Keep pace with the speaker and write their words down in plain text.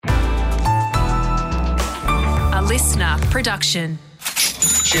listener production.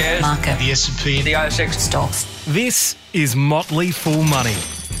 Shares, Market. the S&P, the ASX. Stocks. This is Motley Fool Money.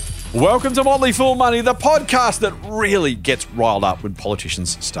 Welcome to Motley Fool Money, the podcast that really gets riled up when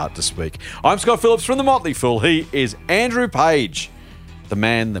politicians start to speak. I'm Scott Phillips from the Motley Fool. He is Andrew Page, the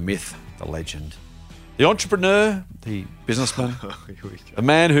man, the myth, the legend, the entrepreneur, the businessman, the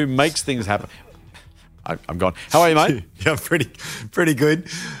man who makes things happen. I'm gone. How are you, mate? Yeah, pretty good.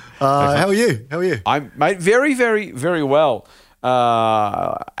 How are you? I'm, mate, very, very, very well.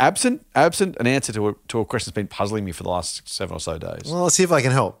 Absent an answer to a question that's been puzzling me for the last 7 or so days. Well, let's see if I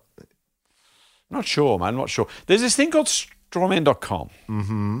can help. Not sure, man. Not sure. There's this thing called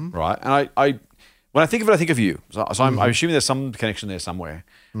strawman.com, right? And I when I think of it, I think of you. So I'm assuming there's some connection there somewhere.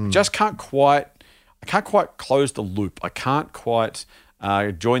 Just I can't quite close the loop. I can't quite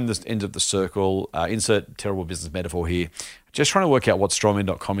join this end of the circle. Insert terrible business metaphor here. Just trying to work out what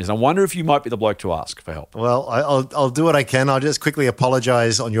strawman.com is. I wonder if you might be the bloke to ask for help. Well, I'll do what I can. I'll just quickly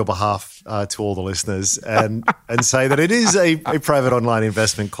apologise on your behalf to all the listeners and say that it is a private online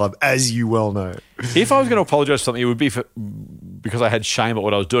investment club, as you well know. If I was going to apologise for something, it would be because I had shame at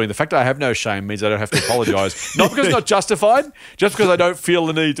what I was doing. The fact that I have no shame means I don't have to apologise. Not because it's not justified, just because I don't feel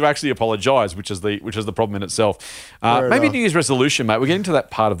the need to actually apologise, which is the problem in itself. Maybe New Year's resolution, mate. We're getting to that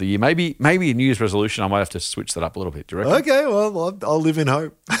part of the year. Maybe a New Year's resolution, I might have to switch that up a little bit. Do you reckon? Okay, well, I'll live in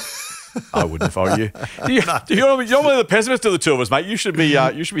hope. I wouldn't if I were you. You're one of the pessimists of the two of us, mate. You should be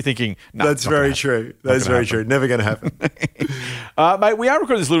thinking. No, that's very true. That's very true. Never going to happen. Mate, we are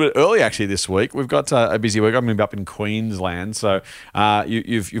recording this a little bit early actually this week. We've got a busy week. I'm going to be up in Queensland, so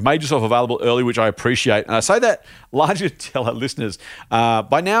you've made yourself available early, which I appreciate. And I say that largely to tell our listeners.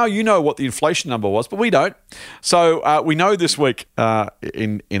 By now, you know what the inflation number was, but we don't. So we know this week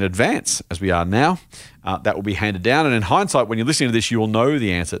in advance, as we are now. That will be handed down. And in hindsight, when you're listening to this, you will know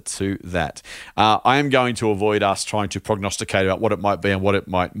the answer to that. I am going to avoid us trying to prognosticate about what it might be and what it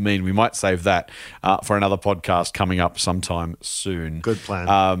might mean. We might save that for another podcast coming up sometime soon. Good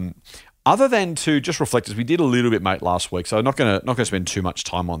plan. Other than to just reflect, as we did a little bit, mate, last week, so I'm not going to spend too much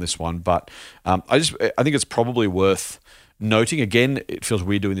time on this one, but I think it's probably worth noting. Again, it feels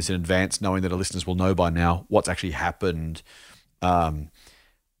weird doing this in advance, knowing that our listeners will know by now what's actually happened.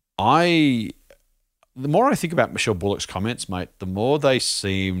 The more I think about Michelle Bullock's comments, mate, the more they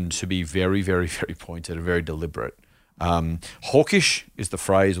seem to be very, very, very pointed and very deliberate. Hawkish is the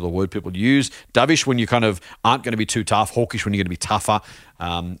phrase or the word people use. Dovish when you kind of aren't going to be too tough. Hawkish when you're going to be tougher.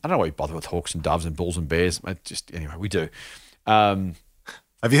 I don't know why you bother with hawks and doves and bulls and bears. Anyway, we do. Have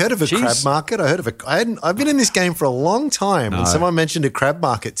you heard of a crab market? I've been in this game for a long time. When someone mentioned a crab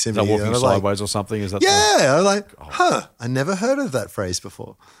market to me, is that walking sideways or something? Is that? Yeah, I was like, I never heard of that phrase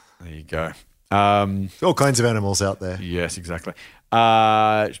before. There you go. All kinds of animals out there. Yes, exactly.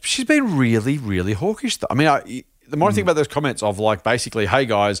 She's been really, really hawkish. The more I think about those comments of like basically, hey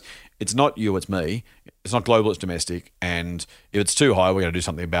guys, it's not you, it's me. It's not global, it's domestic. And if it's too high, we're going to do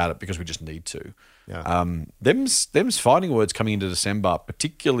something about it because we just need to. Yeah. Them's fighting words coming into December,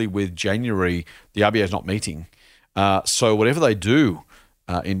 particularly with January, the RBA is not meeting. So whatever they do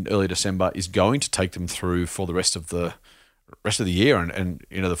in early December is going to take them through for the rest of the year and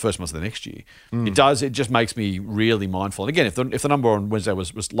the first months of the next year. It just makes me really mindful. And again, if the number on Wednesday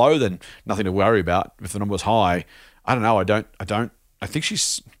was low, then nothing to worry about. If the number was high, I don't know. I think she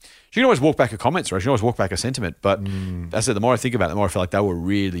can always walk back her comments, right? She can always walk back her sentiment. But as I said, the more I think about it, the more I feel like they were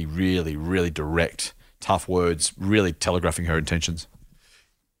really, really, really direct, tough words, really telegraphing her intentions.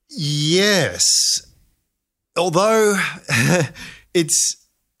 Yes. Although it's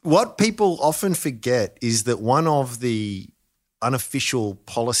what people often forget is that one of the unofficial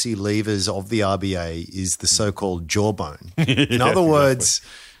policy levers of the RBA is the so-called jawbone. In other words,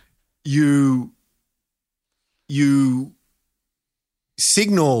 you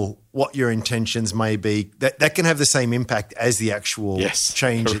signal what your intentions may be. That can have the same impact as the actual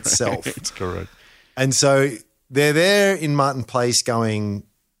change itself. It's correct. And so they're there in Martin Place going,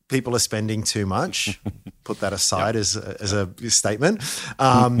 people are spending too much. Put that aside as a statement.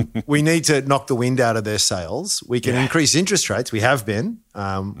 We need to knock the wind out of their sails. We can increase interest rates. We have been.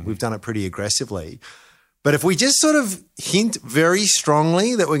 We've done it pretty aggressively. But if we just sort of hint very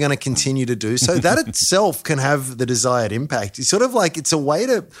strongly that we're going to continue to do so, that itself can have the desired impact. It's sort of like it's a way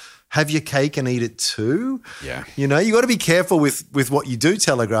to have your cake and eat it too. Yeah. You got to be careful with what you do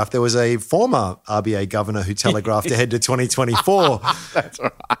telegraph. There was a former RBA governor who telegraphed ahead to 2024. That's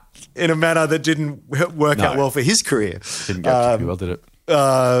right. In a manner that didn't work out well for his career. Didn't go particularly well, did it?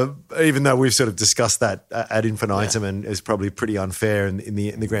 Even though we've sort of discussed that ad infinitum and is probably pretty unfair in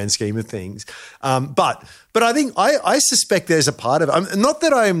the grand scheme of things. But But I think I suspect there's a part of it. Not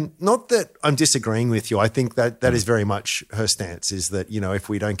that I'm disagreeing with you. I think that is very much her stance. Is that if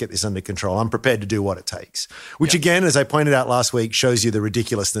we don't get this under control, I'm prepared to do what it takes. Which again, as I pointed out last week, shows you the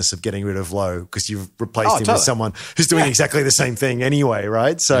ridiculousness of getting rid of Lowe because you've replaced him with someone who's doing exactly the same thing anyway,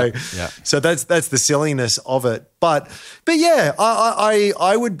 right? So so that's the silliness of it. But yeah,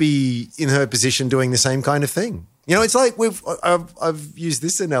 I would be in her position doing the same kind of thing. It's like I've used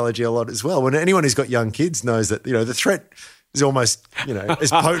this analogy a lot as well. When anyone who's got young kids knows that the threat is almost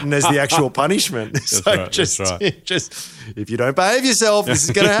as potent as the actual punishment. Just if you don't behave yourself, this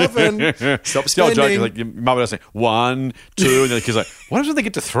is going to happen. Stop spending. Joke, like your mum would say 1, 2, and then the kid's like, "What happens when they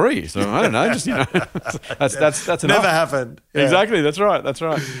get to 3?" So I don't know. Just that's enough. Never happened. Yeah. Exactly. That's right.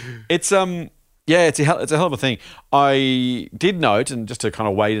 It's it's a hell of a thing. I did note, and just to kind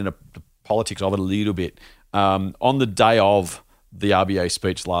of wade into the politics of it a little bit. On the day of the RBA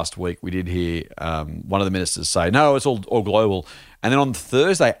speech last week, we did hear one of the ministers say, no, it's all global. And then on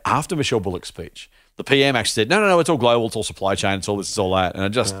Thursday, after Michelle Bullock's speech, the PM actually said, no, it's all global, it's all supply chain, it's all this, it's all that. And I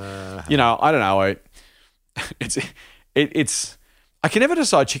just, I don't know. It's I can never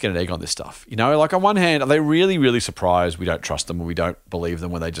decide chicken and egg on this stuff. Like on one hand, are they really, really surprised we don't trust them or we don't believe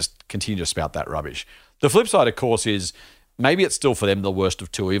them when they just continue to spout that rubbish? The flip side, of course, is maybe it's still for them the worst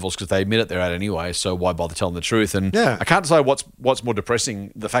of two evils because they admit it they're at anyway, so why bother telling the truth? And I can't decide what's more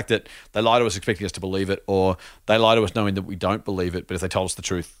depressing, the fact that they lie to us expecting us to believe it, or they lie to us knowing that we don't believe it, but if they told us the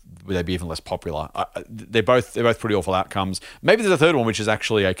truth, would they be even less popular? They're both pretty awful outcomes. Maybe there's a third one, which is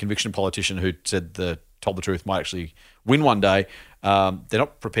actually a conviction politician who told the truth might actually win one day. They're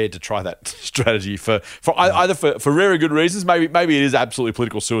not prepared to try that strategy for either for very good reasons. Maybe it is absolutely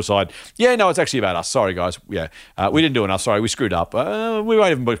political suicide. Yeah, no, it's actually about us. Sorry, guys. Yeah, we didn't do enough. Sorry, we screwed up. We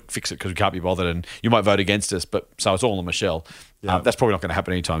won't even fix it because we can't be bothered, and you might vote against us. But so it's all on Michelle. That's probably not going to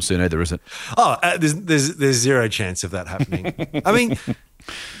happen anytime soon either, is it? Oh, there's zero chance of that happening. I mean,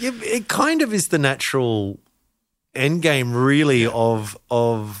 it kind of is the natural end game, really, of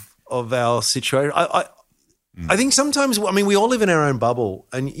our situation. I think sometimes, we all live in our own bubble,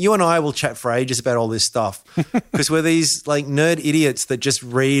 and you and I will chat for ages about all this stuff because we're these like nerd idiots that just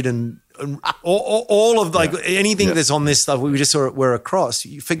read and all of anything that's on this stuff. We just we're across,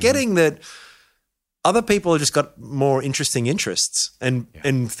 forgetting that other people have just got more interesting interests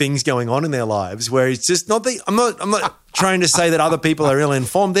and things going on in their lives. Where it's just not the. I'm not trying to say that other people are ill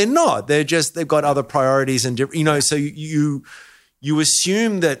informed. They're not. They've got other priorities and So you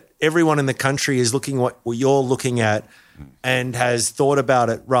assume that everyone in the country is looking what you're looking at and has thought about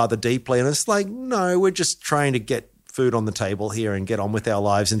it rather deeply. And it's like, no, we're just trying to get food on the table here and get on with our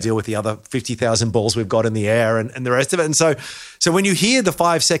lives and deal with the other 50,000 balls we've got in the air and the rest of it. And so when you hear the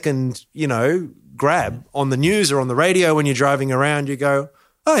 5-second, grab on the news or on the radio when you're driving around, you go,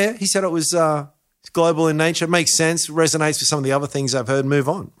 oh yeah, he said it was global in nature, makes sense, resonates with some of the other things I've heard, move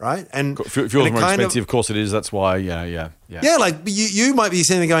on, right? And fuel's more expensive, of course it is. That's why, yeah. Yeah, like you might be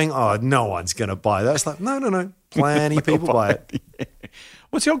sitting there going, oh, no one's going to buy that. It's like, no, plenty of people buy it. Yeah.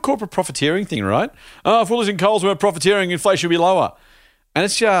 What's the old corporate profiteering thing, right? Oh, if we're losing coals, we're profiteering, inflation will be lower. And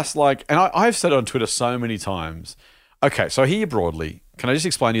it's just like, and I've said it on Twitter so many times. Okay, so here broadly, can I just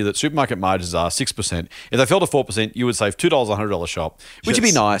explain to you that supermarket margins are 6%? If they fell to 4%, you would save $2 a $100 shop, which would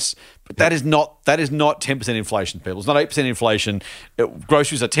be nice, but that is not 10% inflation, people. It's not 8% inflation.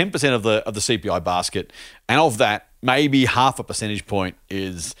 Groceries are 10% of the CPI basket, and of that, maybe half a percentage point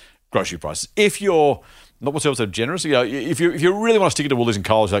is grocery prices. If you're not what's also generous, if you really want to stick it to Woolies and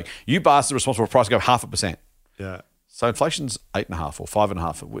Coles, like you bastards are responsible for price go 0.5%. Yeah. So inflation's 8.5 or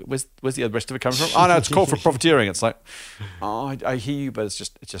 5.5. Where's the rest of it coming from? Oh no, it's called for profiteering. It's like, oh, I hear you, but it's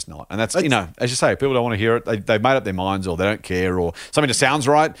just not. And that's, as you say, people don't want to hear it. They've made up their minds, or they don't care, or something just sounds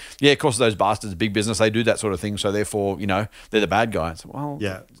right. Yeah, of course, those bastards, big business, they do that sort of thing. So therefore, they're the bad guys. Well,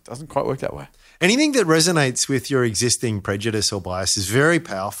 it doesn't quite work that way. Anything that resonates with your existing prejudice or bias is very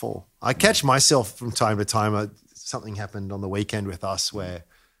powerful. I catch myself from time to time. Something happened on the weekend with us where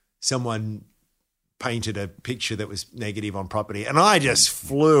someone painted a picture that was negative on property, and I just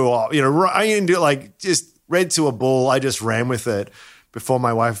flew off, I into just read to a bull. I just ran with it before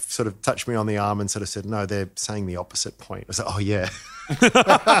my wife sort of touched me on the arm and sort of said, no, they're saying the opposite point. I was like, oh yeah.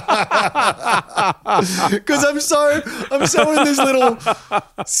 Because I'm so in this little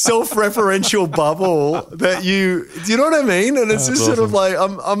self-referential bubble that do you know what I mean? And it's just awesome. Sort of like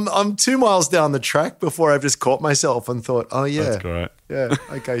I'm 2 miles down the track before I've just caught myself and thought, oh yeah. That's great. Yeah,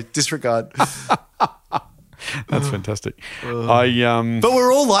 okay, disregard. That's fantastic. But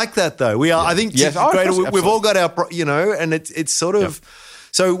we're all like that, though. We are. Yeah. I think. Yes, we've all got our, and it's sort of. Yep.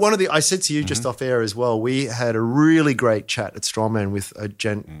 So I said to you just off air as well. We had a really great chat at Strongman with a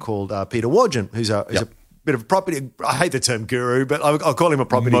gent called Peter Wargent, who's a bit of property. I hate the term guru, but I'll call him a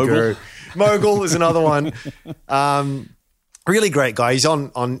property guru. Mogul is another one. Really great guy. He's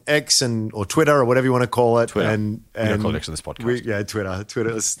on X or Twitter or whatever you want to call it. Twitter. And We don't call it X on this podcast.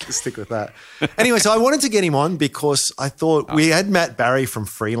 Twitter. Let's stick with that. Anyway, so I wanted to get him on because I thought we had Matt Barry from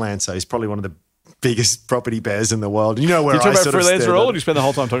Freelancer. He's probably one of the biggest property bears in the world. You know where You talk I about sort of Freelancer stand all, on- or do you spend the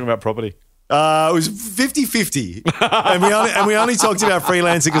whole time talking about property? It was 50-50. and we only talked about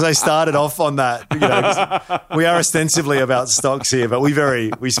Freelancer because I started off on that. 'Cause we are ostensibly about stocks here, but we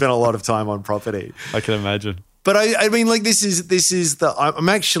spent a lot of time on property. I can imagine. But I mean, like this is the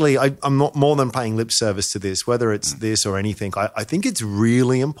I'm not more than paying lip service to this, whether it's this or anything. I think it's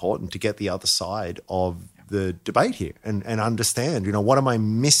really important to get the other side of the debate here and understand, what am I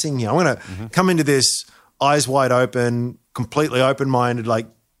missing here? I'm going to come into this eyes wide open, completely open-minded, like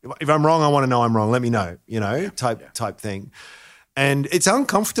if I'm wrong, I want to know I'm wrong. Let me know, type thing. And it's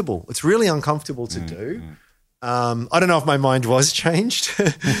uncomfortable. It's really uncomfortable to do. I don't know if my mind was changed,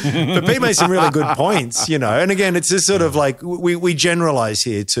 but Pete made some really good points, And again, it's just sort of like we generalize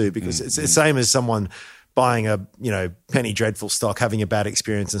here too, because it's the same as someone buying a penny dreadful stock, having a bad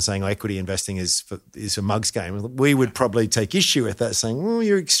experience, and saying equity investing is a mug's game. We would probably take issue with that, saying, "Well,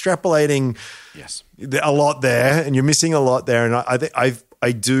 you're extrapolating a lot there, and you're missing a lot there." And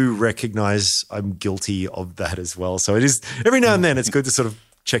I do recognize I'm guilty of that as well. So it is every now and then it's good to sort of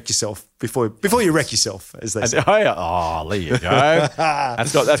check yourself before you wreck yourself, as they say. Oh, there you go.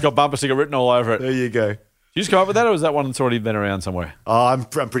 That's got bumper sticker written all over it. There you go. Did you just come up with that, or was that one that's already been around somewhere? Oh, I'm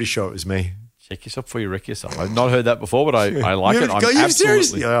pretty sure it was me. Check yourself before you wreck yourself. I've not heard that before, but I like it. Are you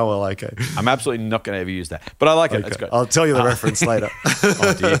seriously? Oh, well, okay. I'm absolutely not going to ever use that, but I like it. Okay. It's good. I'll tell you the reference later.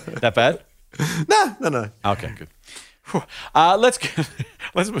 Oh dear, that bad? No. Okay, good. Whew. Let's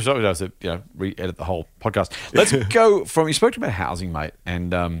re-edit the whole podcast. Let's go from you spoke about housing, mate,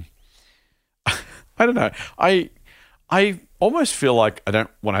 and I don't know. I almost feel like I don't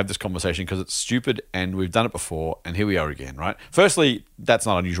want to have this conversation because it's stupid and we've done it before and here we are again, right? Firstly, that's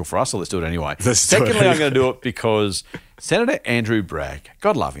not unusual for us, so let's do it anyway. Secondly, I'm going to do it because Senator Andrew Bragg,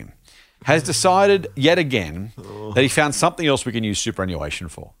 God love him, has decided yet again that he found something else we can use superannuation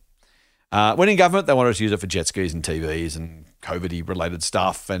for. When in government, they wanted to use it for jet skis and TVs and COVID-y related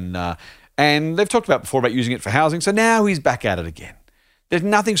stuff. And they've talked about before about using it for housing. So now he's back at it again. There's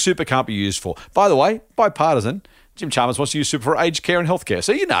nothing super can't be used for. By the way, bipartisan, Jim Chalmers wants to use super for aged care and healthcare.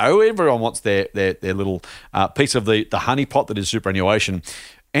 So, everyone wants their little piece of the honeypot that is superannuation.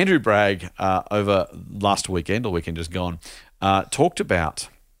 Andrew Bragg, over last weekend, or weekend just gone, talked about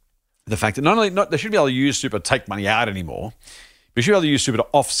the fact that they shouldn't be able to use super to take money out anymore, but you should be able to use super to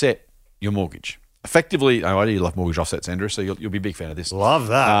offset your mortgage. Effectively, I know you love mortgage offsets, Andrew, so you'll be a big fan of this. Love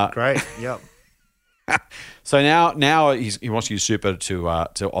that. Great. Yep. So now he wants to use super to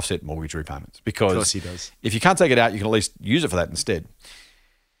offset mortgage repayments because Of course he does. If you can't take it out, you can at least use it for that instead.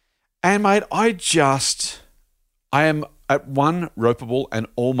 And mate, I am at one ropeable and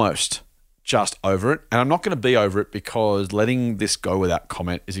almost just over it. And I'm not going to be over it because letting this go without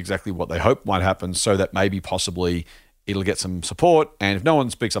comment is exactly what they hope might happen, so that maybe possibly it'll get some support. And if no one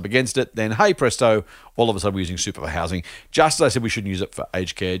speaks up against it, then hey presto, all of a sudden we're using super for housing. Just as I said we shouldn't use it for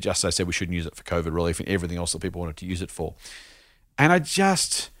aged care, just as I said we shouldn't use it for COVID relief and everything else that people wanted to use it for. And let me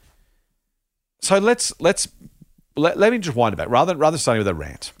just wind it back. Rather than starting with a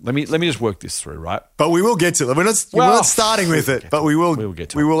rant, let me just work this through, right? But we will get to it. We're not starting with it, but we will get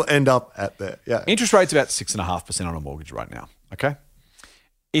to we it. will end up at there. Yeah. Interest rate's about 6.5% on a mortgage right now. Okay.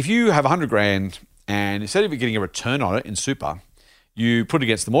 If you have $100,000 and instead of getting a return on it in super, you put it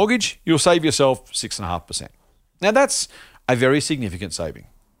against the mortgage, you'll save yourself 6.5%. Now that's a very significant saving.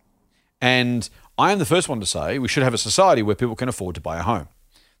 And I am the first one to say we should have a society where people can afford to buy a home.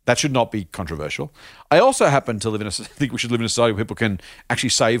 That should not be controversial. I also happen to think we should live in a society where people can actually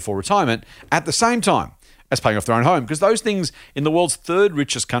save for retirement at the same time as paying off their own home, because those things in the world's third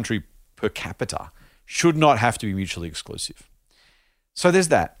richest country per capita should not have to be mutually exclusive. So there's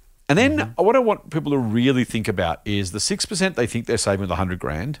that. And then what I want people to really think about is the 6% they think they're saving with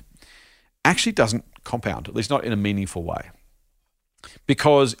 $100,000 actually doesn't compound, at least not in a meaningful way.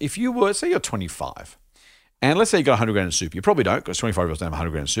 Because if you were, say you're 25, and let's say you got $100,000 in super, you probably don't, because 25-year-olds don't have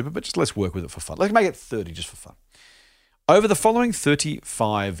 $100,000 in super, but just let's work with it for fun. Let's make it 30 just for fun. Over the following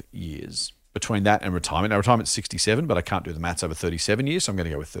 35 years between that and retirement, now retirement's 67, but I can't do the maths over 37 years, so I'm going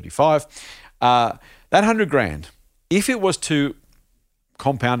to go with 35. That $100,000, if it was to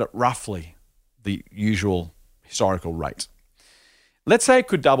compound at roughly the usual historical rate, let's say it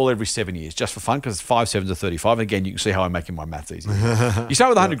could double every 7 years just for fun, because 5 sevens are 35. And again, you can see how I'm making my maths easy. You start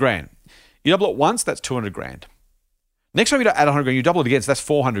with $100,000. You double it once, that's $200,000. Next time you add $100,000, you double it again, so that's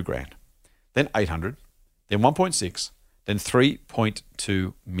 $400,000. Then $800, then 1.6, then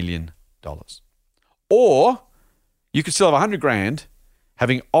 $3.2 million. Or you could still have 100 grand,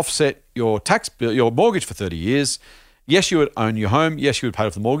 having offset your tax bill, your mortgage for 30 years. Yes, you would own your home. Yes, you would pay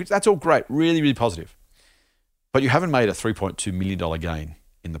off the mortgage. That's all great. Really, really positive. But you haven't made a $3.2 million gain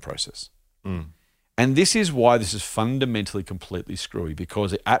in the process. And this is why this is fundamentally completely screwy,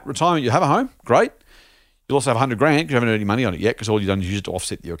 because at retirement, you have a home. Great. You'll also have 100 grand because you haven't earned any money on it yet because all you've done is use it to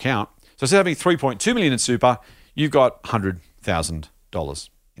offset your account. So instead of having 3.2 million in super, you've got $100,000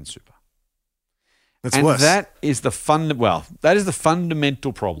 in super. That's and worse. that is the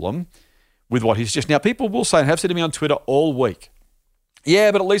fundamental problem with what he's just now. People will say and have said to me on Twitter all week,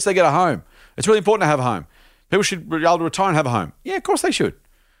 yeah, but at least they get a home. It's really important to have a home. People should be able to retire and have a home. Yeah, of course they should.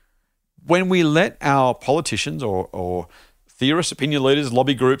 When we let our politicians or theorists, opinion leaders,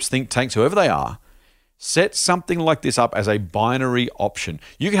 lobby groups, think tanks, whoever they are, set something like this up as a binary option.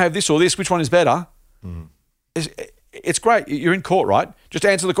 You can have this or this. Which one is better? It's great. You're in court, right? Just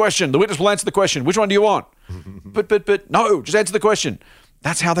answer the question. The witness will answer the question. Which one do you want? but no, just answer the question.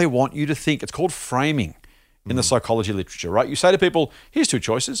 That's how they want you to think. It's called framing in the psychology literature, right? You say to people, here's two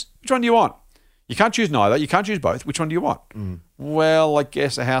choices. Which one do you want? You can't choose neither. You can't choose both. Which one do you want? Well, I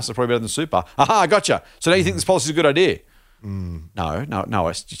guess a house is probably better than super. Aha, I gotcha. So now you think this policy is a good idea? No.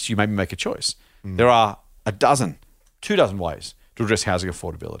 It's just you maybe make a choice. There are 24 ways to address housing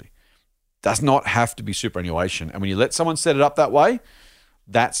affordability. Does not have to be superannuation. And when you let someone set it up that way,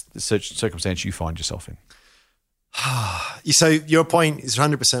 that's the circumstance you find yourself in. So your point is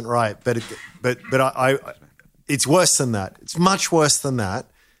 100% right, but it's worse than that. It's much worse than that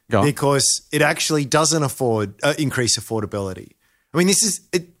because it actually doesn't increase affordability. I mean, it's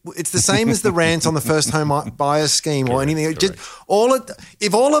the same as the rant on the first home buyer scheme or anything. If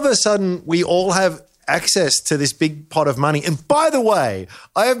all of a sudden we all have access to this big pot of money, and by the way,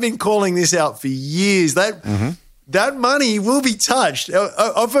 I have been calling this out for years, that money will be touched.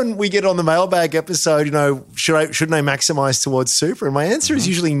 Often we get on the mailbag episode, shouldn't I maximize towards super? And my answer is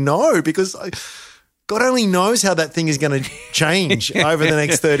usually no, because God only knows how that thing is going to change over the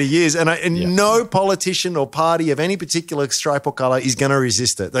next 30 years. And no politician or party of any particular stripe or color is going to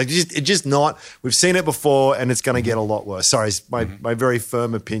resist it. It's just not. We've seen it before and it's going to get a lot worse. Sorry, it's my very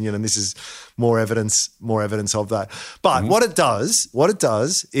firm opinion, and this is more evidence of that. But what it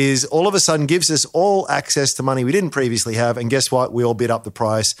does is all of a sudden gives us all access to money we didn't previously have. And guess what? We all bid up the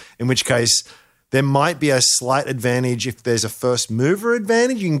price, in which case there might be a slight advantage if there's a first mover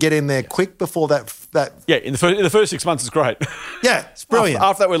advantage. You can get in there quick before that. Yeah, in the first 6 months, it's great. Yeah, it's brilliant.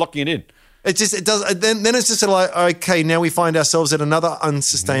 After that, we're locking it in. It does. Then it's just like, okay, now we find ourselves at another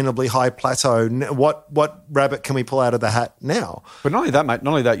unsustainably high plateau. What rabbit can we pull out of the hat now? But not only that, mate. Not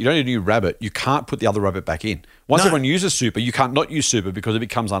only that, you don't need a new rabbit. You can't put the other rabbit back in. Once everyone uses super, you can't not use super because it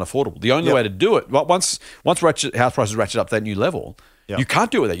becomes unaffordable. The only way to do it, once house prices ratchet up to that new level, you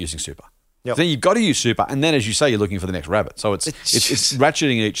can't do it without using super. Yep. Then you've got to use super, and then, as you say, you're looking for the next rabbit. So it's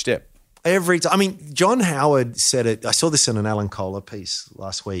ratcheting at each step. Every time. I mean, John Howard said it. I saw this in an Alan Kohler piece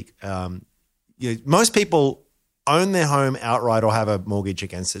last week. Most people own their home outright or have a mortgage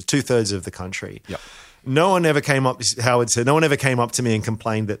against it. 2/3 of the country. Yep. Howard said, no one ever came up to me and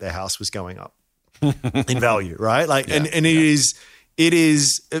complained that their house was going up in value, right?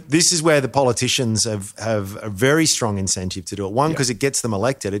 This is where the politicians have a very strong incentive to do it. One, because it gets them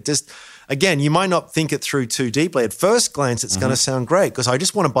elected. It just, again, you might not think it through too deeply. At first glance, it's going to sound great because I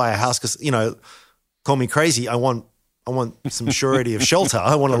just want to buy a house because, call me crazy. I want some surety of shelter.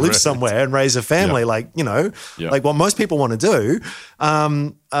 I want to live somewhere and raise a family, like what most people want to do.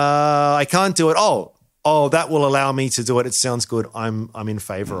 I can't do it. Oh, that will allow me to do it. It sounds good. I'm in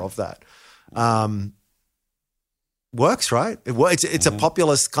favor of that. Works, right? It's a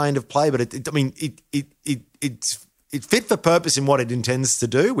populist kind of play, but it's fit for purpose in what it intends to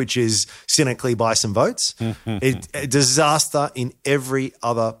do, which is cynically buy some votes. It's a disaster in every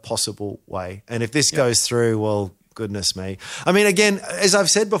other possible way. And if this goes through, well, goodness me. I mean, again, as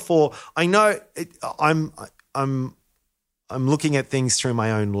I've said before, I know I'm looking at things through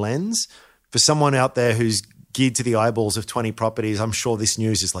my own lens. For someone out there who's geared to the eyeballs of 20 properties, I'm sure this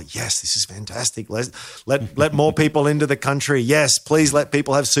news is like, yes, this is fantastic. Let more people into the country. Yes, please let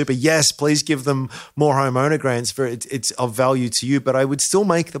people have super. Yes, please give them more homeowner grants. It's of value to you. But I would still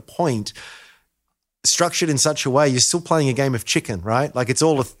make the point, structured in such a way, you're still playing a game of chicken, right? Like it's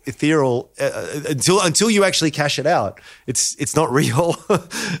all ethereal until you actually cash it out. It's not real.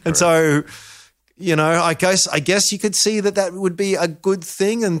 And so, I guess you could see that would be a good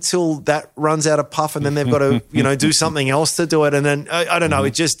thing until that runs out of puff, and then they've got to, do something else to do it. And then I don't know.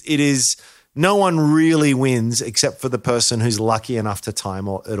 It is no one really wins except for the person who's lucky enough to time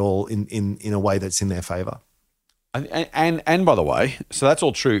it all in a way that's in their favor. And by the way, so that's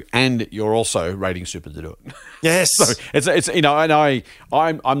all true, and you're also rating super to do it. Yes. So it's and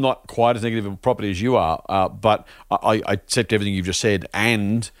I'm not quite as negative of property as you are, but I accept everything you've just said,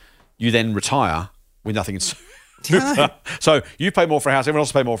 and you then retire with nothing in super. Yeah. So you pay more for a house, everyone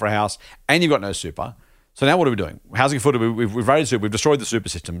else pay more for a house, and you've got no super. So now what are we doing? Housing affordability, we've raised super, we've destroyed the super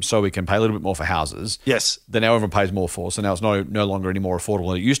system so we can pay a little bit more for houses. Yes. Then now everyone pays more for, so now it's no longer any more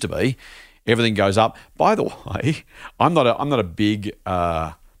affordable than it used to be. Everything goes up. By the way, I'm not a big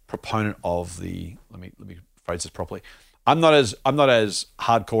proponent of the. Let me phrase this properly. I'm not as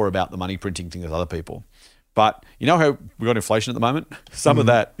hardcore about the money printing thing as other people. But you know how we got inflation at the moment? Some of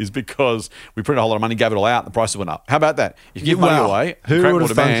that is because we printed a whole lot of money, gave it all out, and the prices went up. How about that? If you give money away, create more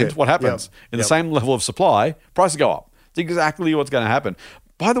demand, what happens? In the same level of supply, prices go up. It's exactly what's going to happen.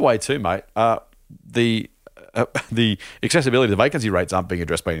 By the way, too, mate, the accessibility, the vacancy rates aren't being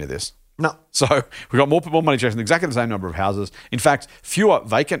addressed by any of this. No. So we've got more money chasing exactly the same number of houses. In fact, fewer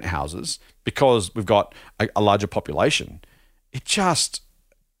vacant houses because we've got a larger population. It just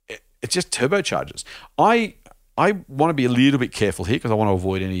turbocharges. I want to be a little bit careful here because I want to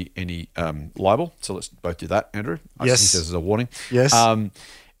avoid any libel. So let's both do that, Andrew. I Yes. think this is a warning. Yes.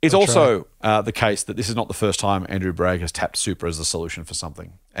 It's also the case that this is not the first time Andrew Bragg has tapped super as the solution for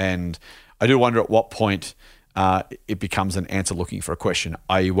something. And I do wonder at what point it becomes an answer looking for a question,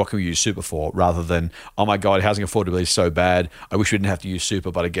 i.e. what can we use super for, rather than, oh my God, housing affordability is so bad, I wish we didn't have to use super,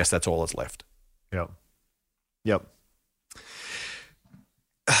 but I guess that's all that's left. Yep.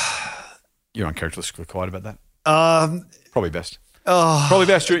 You're uncharacteristically quiet about that. Probably best. Oh. Probably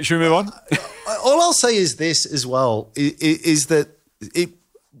best. Should we move on? All I'll say is this as well, is that I'm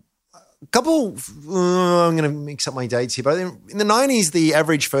going to mix up my dates here, but in the 90s, the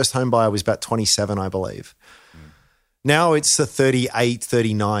average first home buyer was about 27, I believe. Now it's a 38,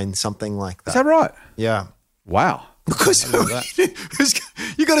 39, something like that. Is that right? Yeah. Wow. Because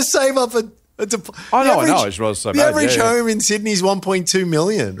you got to save up a I know. It's rather so the bad. average home in Sydney is 1.2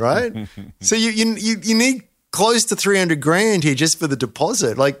 million, right? So you need close to 300 grand here just for the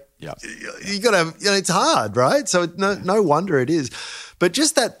deposit. Like, yeah, you got to. It's hard, right? So no wonder it is. But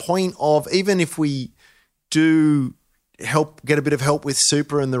just that point of, even if we do get a bit of help with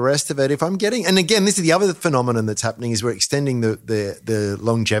super and the rest of it, if I'm getting, and again, this is the other phenomenon that's happening, is we're extending the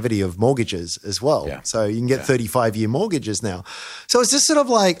longevity of mortgages as well. Yeah. So you can get 35-year mortgages now. So it's just sort of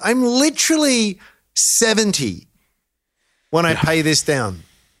like, I'm literally 70 when I pay this down.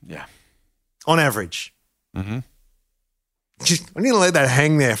 Yeah. On average. Mm-hmm. I need to let that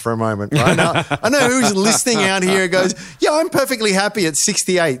hang there for a moment. Right? Now, I know who's listening out here goes, yeah, I'm perfectly happy at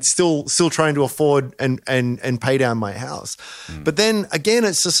 68, still trying to afford and pay down my house. But then again,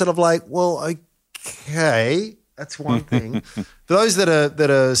 it's just sort of like, well, okay, that's one thing. For those that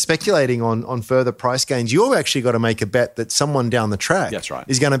are speculating on further price gains, you've actually got to make a bet that someone down the track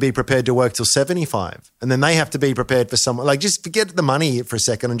is going to be prepared to work till 75. And then they have to be prepared for someone, like, just forget the money for a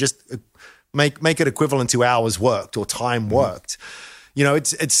second and just make it equivalent to hours worked or time worked. You know,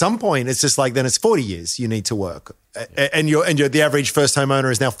 it's at some point it's just like, then it's 40 years you need to work, and the average first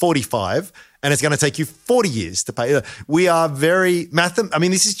homeowner is now 45, and it's going to take you 40 years to pay. We are very I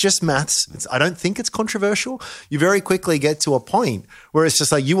mean, this is just maths. I don't think it's controversial. You very quickly get to a point where it's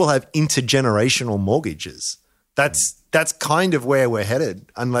just like, you will have intergenerational mortgages. That's kind of where we're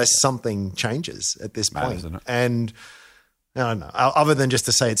headed, unless something changes at this point. Isn't it? And I don't know. Other than just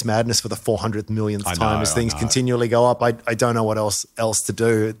to say it's madness for the 400 millionth time as things continually go up, I don't know what else to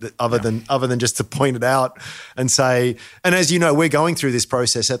do other than just to point it out and say. And as you know, we're going through this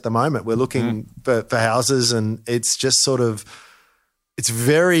process at the moment. We're looking for houses, and it's just sort of, it's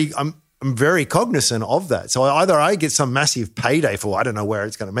very. I'm very cognizant of that. So either I get some massive payday for, I don't know where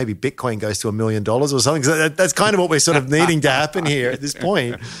it's going to. Maybe Bitcoin goes to $1 million or something. So that's kind of what we're sort of needing to happen here at this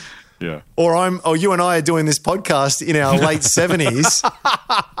point. Yeah. Or you and I are doing this podcast in our late 70s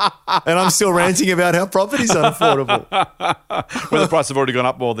and I'm still ranting about how property's unaffordable. Well, the prices have already gone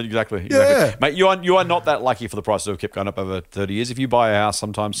up more than exactly. Yeah. Mate, you are not that lucky for the prices to have kept going up over 30 years. If you buy a house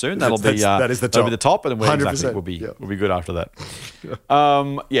sometime soon, that'll be the top, and then we'll be good after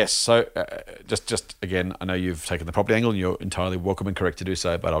that. Yes. So just again, I know you've taken the property angle and you're entirely welcome and correct to do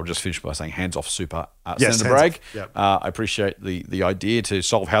so, but I'll just finish by saying hands off super. Senator Bragg, I appreciate the idea to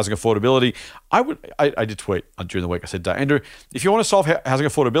solve housing affordability. I did tweet during the week. I said, Andrew, if you want to solve housing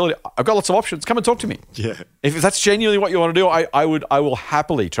affordability, I've got lots of options. Come and talk to me. Yeah. If that's genuinely what you want to do, I will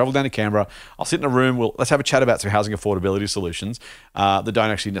happily travel down to Canberra. I'll sit in a room. Let's have a chat about some housing affordability solutions that don't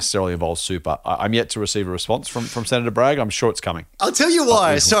actually necessarily involve super. I'm yet to receive a response from Senator Bragg. I'm sure it's coming. I'll tell you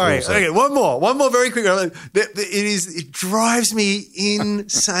why. Sorry. Okay, one more very quick. It drives me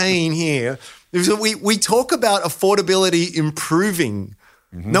insane here. We talk about affordability improving.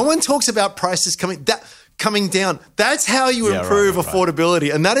 No one talks about prices coming down. That's how you improve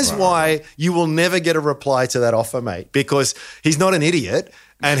affordability. And that is why you will never get a reply to that offer, mate, because he's not an idiot.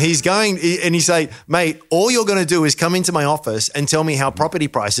 And he's say, mate, all you're going to do is come into my office and tell me how property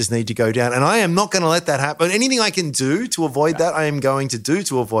prices need to go down. And I am not going to let that happen. Anything I can do to avoid that, I am going to do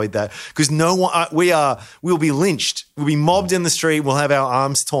to avoid that, because we'll be lynched. We'll be mobbed in the street. We'll have our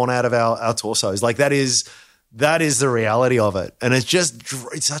arms torn out of our torsos. Like that is the reality of it. And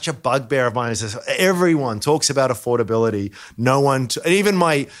it's such a bugbear of mine. Everyone talks about affordability. No one, even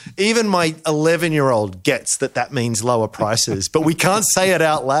my 11-year-old gets that means lower prices, but we can't say it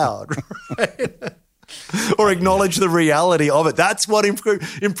out loud, right? Or acknowledge the reality of it. That's what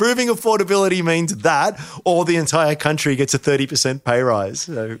improving affordability means, that, or the entire country gets a 30% pay rise.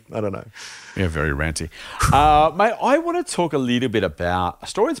 So I don't know. Yeah, very ranty. Mate, I want to talk a little bit about a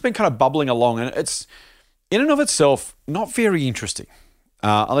story that's been kind of bubbling along, and it's, in and of itself, not very interesting,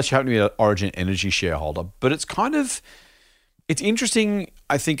 unless you happen to be an Origin Energy shareholder. But it's interesting,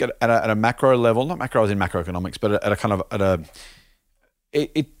 I think, at a macro level, not macro as in macroeconomics, but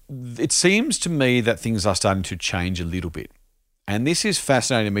it seems to me that things are starting to change a little bit. And this is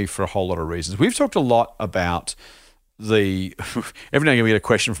fascinating to me for a whole lot of reasons. We've talked a lot about every now and again we get a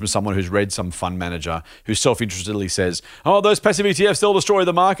question from someone who's read some fund manager who self-interestedly says, oh, those passive ETFs, they'll destroy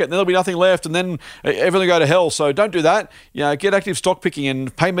the market and there'll be nothing left and then everything will go to hell. So don't do that. Get active stock picking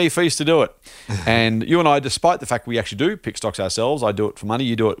and pay me fees to do it. And you and I, despite the fact we actually do pick stocks ourselves, I do it for money,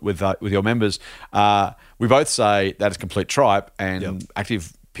 you do it with your members, we both say that is complete tripe, and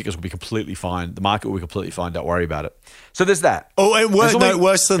active pickers will be completely fine. The market will be completely fine. Don't worry about it. So there's that. Oh, and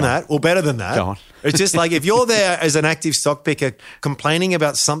worse than that, or better than that. Go on. It's just like if you're there as an active stock picker complaining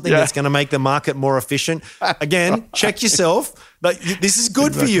about something that's going to make the market more efficient, again, check yourself. But this is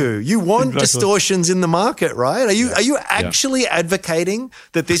good for you. You want distortions in the market, right? Are you actually advocating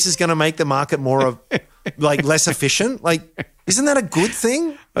that this is going to make the market more less efficient? Like, isn't that a good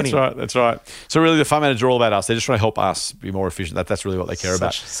thing? That's right. So really the fund managers are all about us. They just try to help us be more efficient. That's really what they care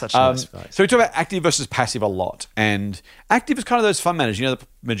about. Such nice guys. So we talk about active versus passive a lot. And active is kind of those fund managers, the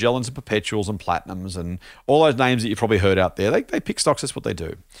Magellans and Perpetuals and Platinums and all those names that you've probably heard out there. They pick stocks. That's what they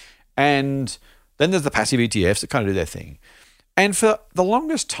do. And then there's the passive ETFs that kind of do their thing. And for the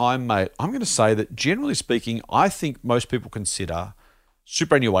longest time, mate, I'm going to say that generally speaking, I think most people consider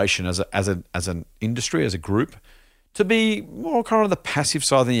superannuation as an industry, as a group, to be more kind of the passive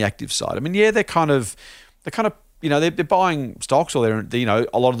side than the active side. I mean, yeah, they're buying stocks, or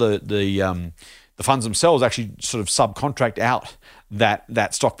a lot of the funds themselves actually sort of subcontract out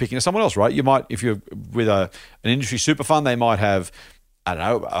that stock picking to someone else, right? You might, if you're with an industry super fund, they might have, I don't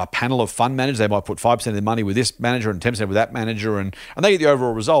know, a panel of fund managers. They might put 5% of their money with this manager and 10% with that manager, and they get the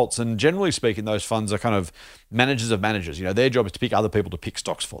overall results. And generally speaking, those funds are kind of managers of managers. Their job is to pick other people to pick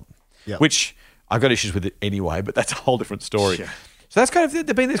stocks for them, which I've got issues with it anyway, but that's a whole different story. Yeah. So that's kind of,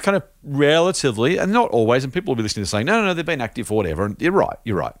 they've been this kind of relatively, and not always, and people will be listening to saying, no, they've been active for whatever. And you're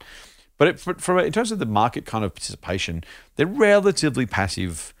right. But in terms of the market kind of participation, they're relatively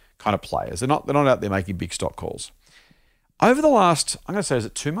passive kind of players. They're not out there making big stock calls. Over the last, I'm going to say, is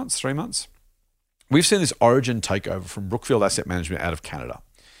it 2 months, 3 months? We've seen this Origin takeover from Brookfield Asset Management out of Canada.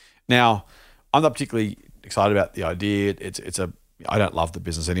 Now, I'm not particularly excited about the idea. I don't love the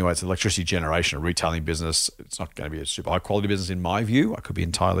business anyway. It's an electricity generation, a retailing business. It's not going to be a super high quality business in my view. I could be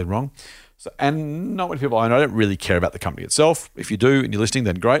entirely wrong. And not many people I know. I don't really care about the company itself. If you do and you're listening,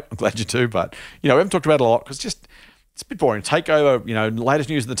 then great. I'm glad you do. But, we haven't talked about it a lot because it's a bit boring. Takeover, latest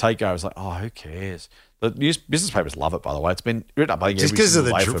news in the takeover is like, oh, who cares? The business papers love it, by the way. It's been written up just because of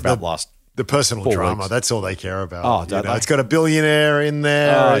the personal drama. Weeks. That's all they care about. Oh, don't they? It's got a billionaire in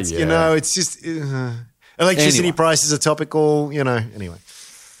there. It's just electricity prices are topical. Anyway.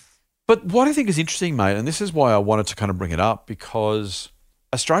 But what I think is interesting, mate, and this is why I wanted to kind of bring it up, because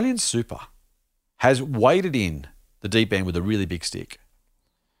Australian Super has waded in the deep end with a really big stick,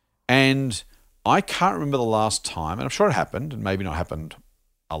 and I can't remember the last time, and I'm sure it happened, and maybe not happened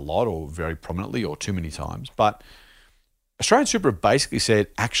a lot or very prominently or too many times, but Australian Super basically said,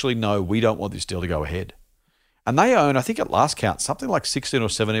 actually, no, we don't want this deal to go ahead. And they own, I think at last count, something like 16 or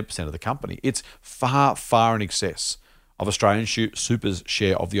 17% of the company. It's far, far in excess of Australian Super's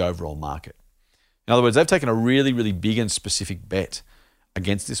share of the overall market. In other words, they've taken a really, really big and specific bet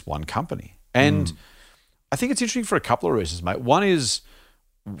against this one company. And I think it's interesting for a couple of reasons, mate. One is,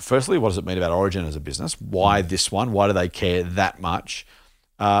 firstly, what does it mean about Origin as a business? Why this one? Why do they care that much?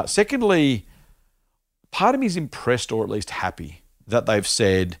 Secondly, part of me is impressed, or at least happy, that they've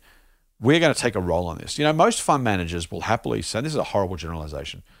said, we're going to take a role on this. Most fund managers will happily say, this is a horrible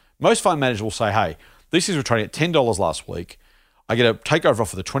generalization, Most fund managers will say, hey, these things were trading at $10 last week. I get a takeover offer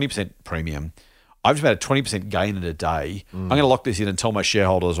for the 20% premium. I've just made a 20% gain in a day. I'm going to lock this in and tell my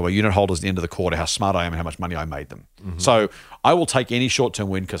shareholders or my unit holders at the end of the quarter how smart I am and how much money I made them. So I will take any short-term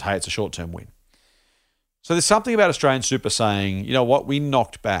win because, hey, it's a short-term win. So there's something about Australian Super saying, you know what, we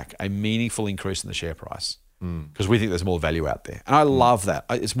knocked back a meaningful increase in the share price because we think there's more value out there. And I love that.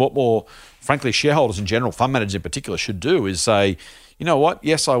 It's what more, frankly, shareholders in general, fund managers in particular, should do is say, you know what,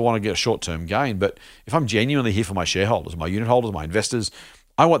 yes, I want to get a short-term gain, but if I'm genuinely here for my shareholders, my unit holders, my investors,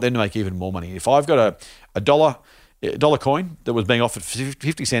 I want them to make even more money. If I've got a dollar coin that was being offered for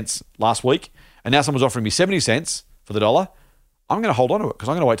 50 cents last week and now someone's offering me 70 cents for the dollar, I'm going to hold on to it because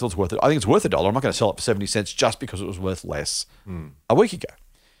I'm going to wait till it's worth it. I think it's worth $1. I'm not going to sell it for 70 cents just because it was worth less a week ago.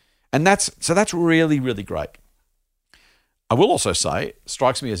 And that's really, really great. I will also say, it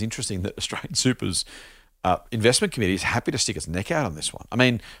strikes me as interesting that Australian Super's investment committee is happy to stick its neck out on this one. I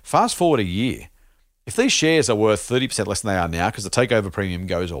mean, fast forward a year, if these shares are worth 30% less than they are now because the takeover premium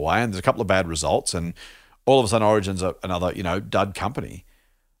goes away and there's a couple of bad results and all of a sudden Origin's another, dud company,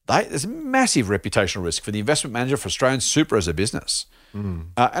 there's a massive reputational risk for the investment manager for Australian Super as a business.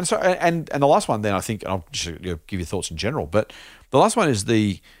 And the last one then I think, and I'll just give you thoughts in general, but the last one is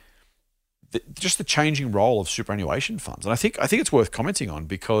just the changing role of superannuation funds. And I think it's worth commenting on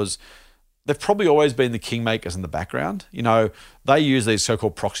because they've probably always been the kingmakers in the background. They use these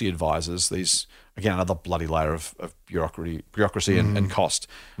so-called proxy advisors, these, again, another bloody layer of bureaucracy and cost.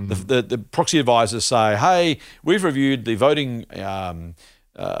 The proxy advisors say, hey, we've reviewed the voting, the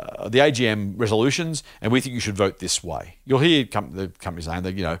AGM resolutions, and we think you should vote this way. You'll hear the company saying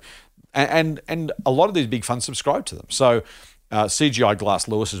that, and a lot of these big funds subscribe to them. So CGI Glass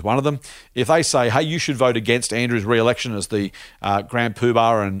Lewis is one of them. If they say, hey, you should vote against Andrew's re-election as the Grand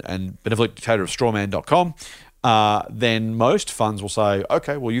Poobah and benevolent dictator of strawman.com, then most funds will say,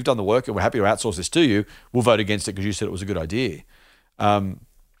 okay, well, you've done the work and we're happy to outsource this to you. We'll vote against it because you said it was a good idea.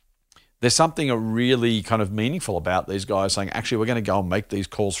 There's something really kind of meaningful about these guys saying, actually, we're going to go and make these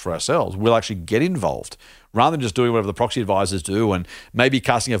calls for ourselves. We'll actually get involved rather than just doing whatever the proxy advisors do and maybe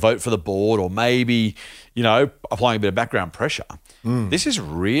casting a vote for the board or maybe, applying a bit of background pressure. This is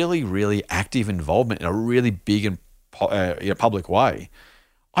really, really active involvement in a really big and public way.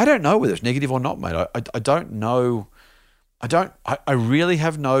 I don't know whether it's negative or not, mate. I don't know. I really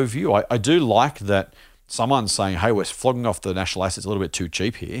have no view. I do like that someone's saying, hey, we're flogging off the national assets a little bit too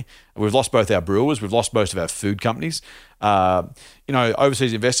cheap here. We've lost both our brewers. We've lost most of our food companies.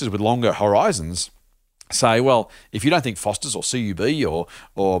 Overseas investors with longer horizons say, well, if you don't think Foster's or CUB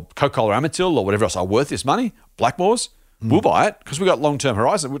or Coca-Cola Amatil or whatever else are worth this money, Blackmores, we'll buy it because we've got long-term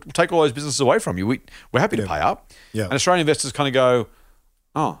horizon. We'll take all those businesses away from you. We're happy to pay up. Yeah. And Australian investors kind of go,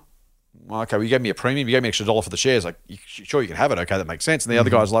 oh, well, okay, well, you gave me a premium, you gave me an extra $1 for the shares. Like, sure, you can have it. Okay, that makes sense. And the other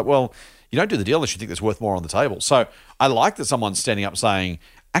guy's like, well, you don't do the deal unless you think there's worth more on the table. So I like that someone's standing up saying,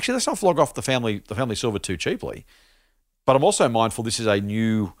 actually, let's not flog off the family silver too cheaply. But I'm also mindful this is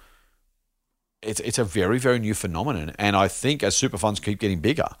it's a very, very new phenomenon. And I think as super funds keep getting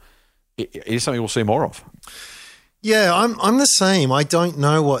bigger, it is something we'll see more of. Yeah, I'm the same. I don't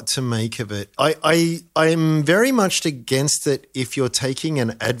know what to make of it. I'm very much against it if you're taking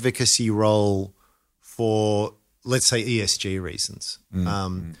an advocacy role for, let's say, ESG reasons.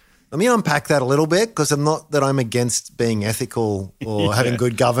 Let me unpack that a little bit because I'm not that I'm against being ethical or having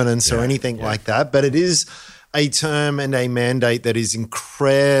good governance or anything like that, but it is a term and a mandate that is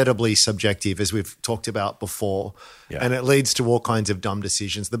incredibly subjective, as we've talked about before, and it leads to all kinds of dumb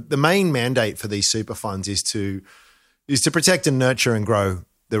decisions. The main mandate for these super funds is to protect and nurture and grow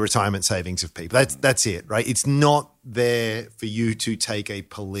the retirement savings of people. That's it, right? It's not there for you to take a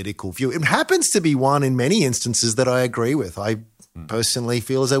political view. It happens to be one in many instances that I agree with. I personally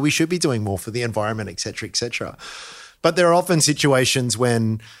feel as though we should be doing more for the environment, et cetera, et cetera. But there are often situations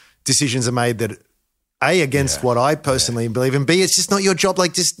when decisions are made that A, against what I personally believe in, B, it's just not your job.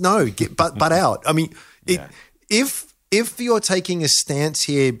 Like, just no, get butt out. I mean, if you're taking a stance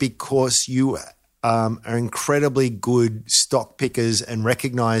here because you are incredibly good stock pickers and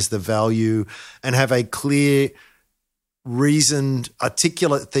recognize the value and have a clear, reasoned,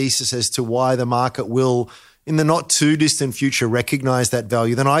 articulate thesis as to why the market will, in the not too distant future, recognize that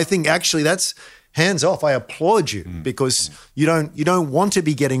value, then I think actually that's hands off. I applaud you because you don't want to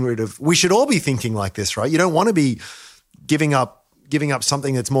be getting rid of. We should all be thinking like this, right? You don't want to be giving up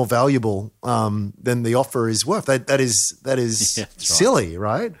something that's more valuable than the offer is worth. That is silly,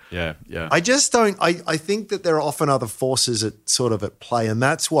 right? Yeah. I just don't. I think that there are often other forces at play, and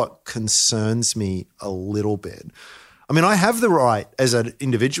that's what concerns me a little bit. I mean, I have the right as an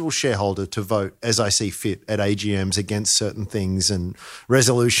individual shareholder to vote as I see fit at AGMs against certain things and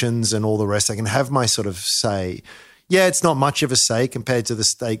resolutions and all the rest. I can have my sort of say. Yeah, it's not much of a say compared to the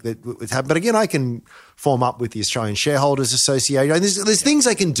stake that would have. But again, I can form up with the Australian Shareholders Association. There's things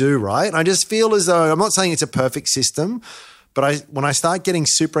I can do, right? I just feel as though, I'm not saying it's a perfect system, but when I start getting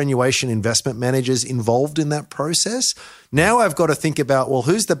superannuation investment managers involved in that process, now I've got to think about, well,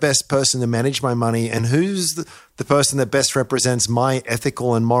 who's the best person to manage my money and who's the person that best represents my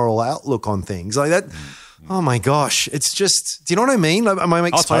ethical and moral outlook on things like that. Oh my gosh. It's just, do you know what I mean? Am I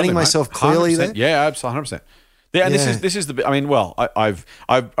explaining myself clearly there? Yeah, absolutely, 100%. Yeah, and this is the. I mean, well, I've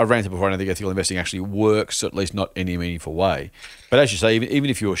ranted before. I don't think ethical investing actually works, at least not in any meaningful way. But as you say, even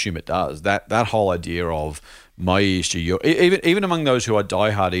if you assume it does, that whole idea of my ESG, even among those who are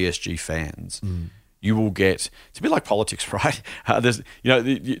diehard ESG fans, you will get. It's a bit like politics, right? There's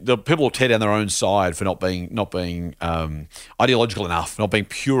the people will tear down their own side for not being ideological enough, not being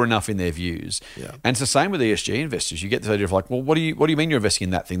pure enough in their views. Yeah. And it's the same with ESG investors. You get this idea of like, well, what do you mean you're investing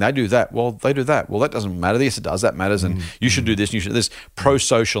in that thing? They do that. Well, they do that. Well, that doesn't matter. Yes, it does. That matters. And you should do this. And you should. There's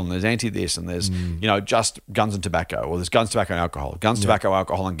pro-social and there's anti-this and there's just guns and tobacco, or there's guns, tobacco, and alcohol. Guns, tobacco,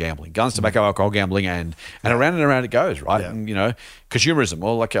 alcohol, and gambling. Guns, tobacco, alcohol, gambling, and around it goes, right? Yeah. And consumerism.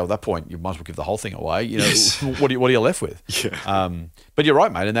 Well, okay, at that point, you might as well give the whole thing away. Yes. What are you left with? Yeah. But you're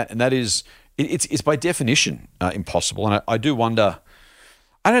right, mate, and that is it's by definition impossible. And I do wonder.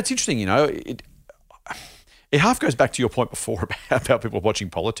 And it's interesting, it half goes back to your point before about people watching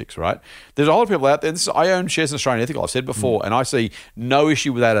politics, right? There's a whole lot of people out there. I own shares in Australian Ethical. I've said before, and I see no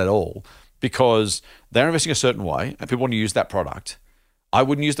issue with that at all because they're investing a certain way, and people want to use that product. I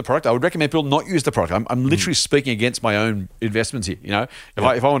wouldn't use the product. I would recommend people not use the product. I'm literally speaking against my own investments here. If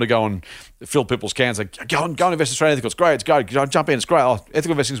I want to go and fill people's cans, like go and invest in Australian Ethical. It's great. It's great. Jump in. It's great. Oh,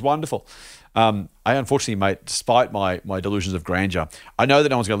 ethical investing is wonderful. I unfortunately, mate, despite my delusions of grandeur, I know that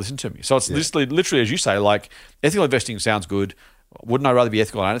no one's going to listen to me. So it's literally, as you say, like ethical investing sounds good. Wouldn't I rather be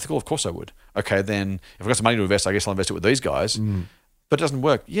ethical and unethical? Of course I would. Okay, then if I've got some money to invest, I guess I'll invest it with these guys. But it doesn't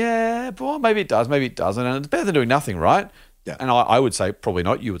work. Yeah, well, maybe it does. Maybe it doesn't. And it's better than doing nothing, right? Yeah. And I would say probably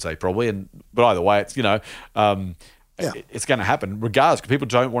not. You would say probably. But either way, it's it's going to happen regardless. Because people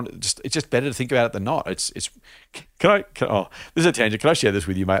don't want. It's just better to think about it than not. It's. This is a tangent. Can I share this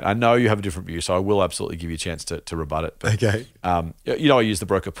with you, mate? I know you have a different view, so I will absolutely give you a chance to rebut it. But, Okay. I use the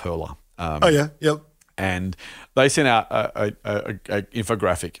broker Perla. Oh yeah. Yep. And they sent out a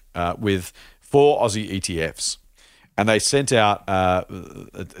infographic with 4 Aussie ETFs. And they sent out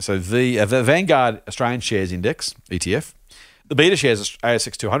the Vanguard Australian Shares Index ETF, the Beta Shares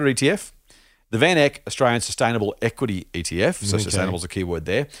ASX 200 ETF, the VanEck Australian Sustainable Equity ETF, so sustainable is a key word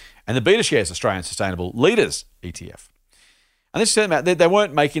there, and the Beta Shares Australian Sustainable Leaders ETF. And they sent them out. They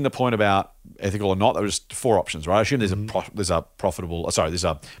weren't making the point about ethical or not. There were just 4 options, right? I assume there's a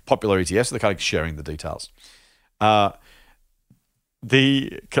popular ETF, so they're kind of sharing the details. I'm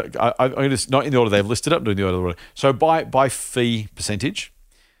going to not in the order they've listed it. I'm doing the order. So by fee percentage,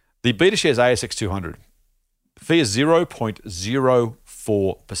 the Beta Shares ASX 200 fee is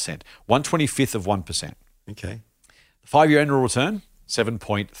 0.04%, 1/25th of 1%. Okay. The 5-year annual return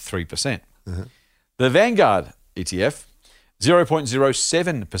 7.3%. The Vanguard ETF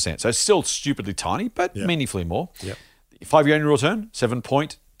 0.07%. So it's still stupidly tiny, but meaningfully more. Yep. 5-year annual return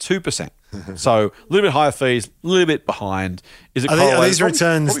 7.2%. So a little bit higher fees, a little bit behind. Is it Are these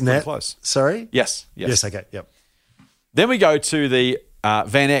returns probably net? close. Sorry? Yes. Yes. Okay. Yep. Then we go to the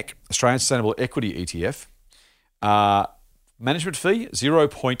VanEck Australian Sustainable Equity ETF. Management fee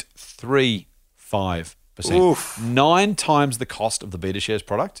 0.35%. Oof. 9 times the cost of the Beta Shares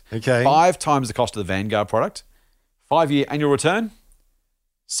product. Okay. 5 times the cost of the Vanguard product. 5-year annual return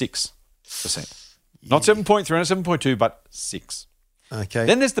 6%. Not 7.3, not 7.2, but 6. Okay.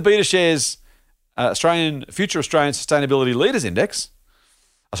 Then there's the Beta Shares Future Australian Sustainability Leaders Index.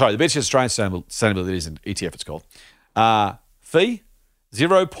 The Beta Shares Australian Sustainability Leaders ETF, it's called. Fee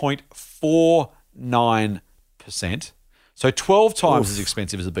 0.49%. So 12 times as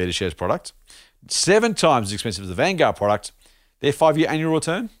expensive as the Beta Shares product, 7 times as expensive as the Vanguard product. Their 5-year annual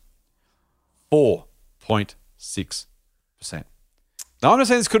return 4.6%. Now, I'm not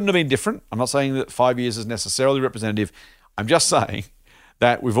saying this couldn't have been different. I'm not saying that 5 years is necessarily representative. I'm just saying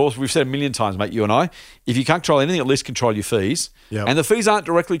that we've said a million times, mate, you and I, if you can't control anything, at least control your fees. Yep. And the fees aren't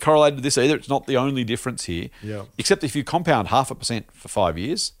directly correlated to this either. It's not the only difference here. Yep. Except if you compound 0.5% for 5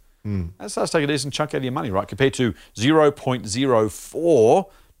 years, that starts to take a decent chunk out of your money, right? Compared to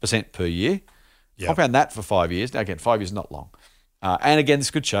 0.04% per year. Yep. Compound that for 5 years. Now, again, 5 years is not long. And again, this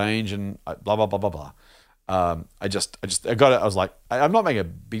could change and blah, blah, blah, blah, blah. I was like, I'm not making a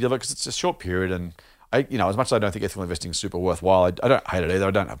big deal of it because it's a short period and as much as I don't think ethical investing is super worthwhile, I don't hate it either.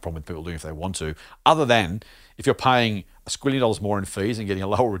 I don't have a problem with people doing it if they want to. Other than if you're paying $1 squillion more in fees and getting a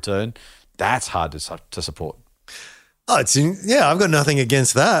lower return, that's hard to support. Oh, I've got nothing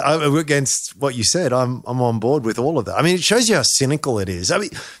against that. Against what you said, I'm on board with all of that. I mean, it shows you how cynical it is. I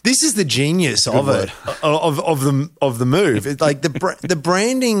mean, this is the genius of it, of the move. It's like the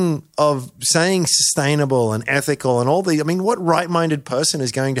branding of saying sustainable and ethical and all the. I mean, what right-minded person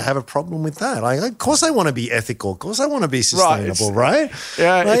is going to have a problem with that? Like, of course, I want to be ethical. Of course, I want to be sustainable. Right?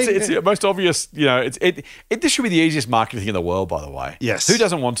 Yeah, like, it's the most obvious. This should be the easiest marketing thing in the world. By the way, yes. Who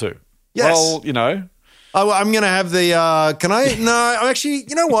doesn't want to? Yes. Well, Oh, I'm going to have the, can I? No, actually,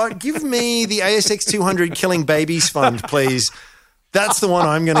 you know what? Give me the ASX 200 Killing Babies Fund, please. That's the one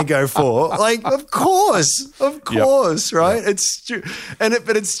I'm going to go for. Like, of course, right? Yep. It's true.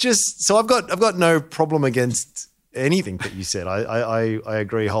 But it's just, so I've got no problem against anything that you said. I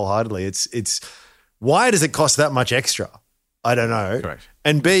agree wholeheartedly. It's, why does it cost that much extra? I don't know. Correct.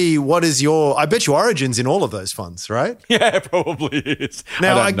 And B, what is I bet you Origin's in all of those funds, right? Yeah, it probably is.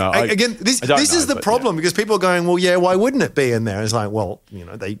 Now, again, this is the problem because people are going, well, yeah, why wouldn't it be in there? It's like, well,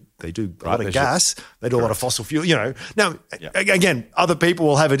 they do a lot of gas. They do a lot of fossil fuel, Now, again, other people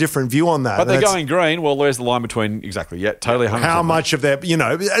will have a different view on that. But they're going green. Well, there's the line between, exactly, yeah, totally 100%. How much of their,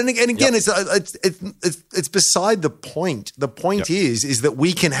 and again, it's beside the point. The point is that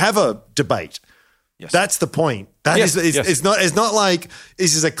we can have a debate. Yes. That's the point. It's not like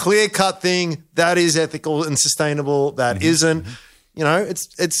this is a clear-cut thing that is ethical and sustainable, that isn't.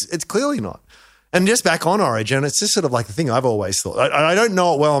 It's clearly not. And just back on Origin, it's just sort of like the thing I've always thought. I don't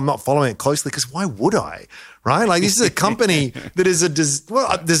know it well. I'm not following it closely because why would I? Right? Like this is a company that is a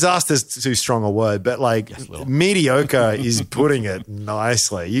disaster is too strong a word, but mediocre is putting it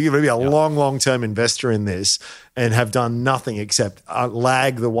nicely. You can be a long-term investor in this and have done nothing except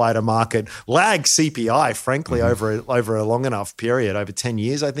lag the wider market, lag CPI, frankly, over a long enough period, over 10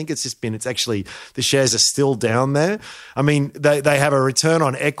 years. I think it's actually, the shares are still down there. I mean, they have a return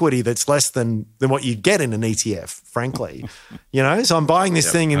on equity that's less than what you get in an ETF, frankly. So I'm buying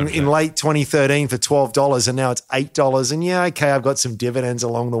this thing in late 2013 for $12 and now it's $8. And I've got some dividends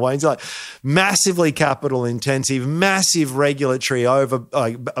along the way. It's like massively capital intensive, massive regulatory a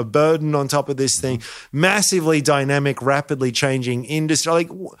burden on top of this thing, massively dynamic, rapidly changing industry. Like,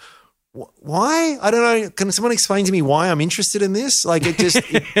 why? I don't know. Can someone explain to me why I'm interested in this? Like, it just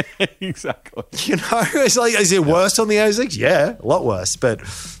exactly. It's like, is it worse on the ASX? Yeah, a lot worse, but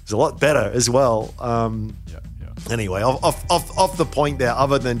it's a lot better as well. Anyway, off the point there,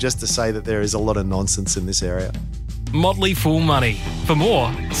 other than just to say that there is a lot of nonsense in this area. Motley Fool Money. For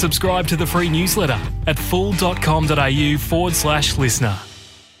more, subscribe to the free newsletter at fool.com.au/listener.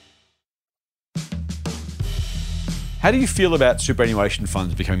 How do you feel about superannuation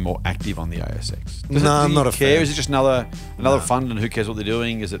funds becoming more active on the ASX? I'm not a fan. Is it just another fund and who cares what they're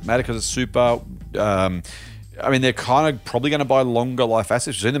doing? Is it matter because it's super? They're kind of probably going to buy longer life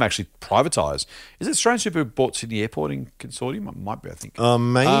assets. We've seen them actually privatise. Is it Australian Super bought Sydney Airporting Consortium? It might be, I think.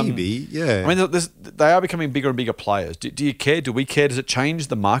 Maybe, yeah. I mean, they are becoming bigger and bigger players. Do you care? Do we care? Does it change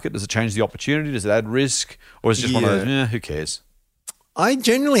the market? Does it change the opportunity? Does it add risk? Or is it just one of those, who cares? I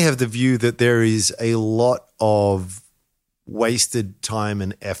generally have the view that there is a lot of wasted time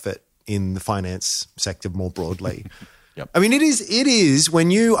and effort in the finance sector more broadly. Yep. I mean, it is when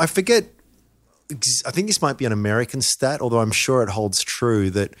I think this might be an American stat, although I'm sure it holds true,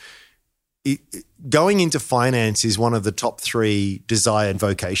 that going into finance is one of the top 3 desired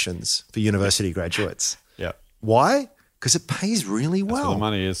vocations for university graduates. Yeah. Why? Because it pays really well. That's where the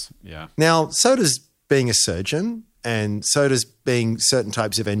money is, yeah. Now, so does being a surgeon, and so does being certain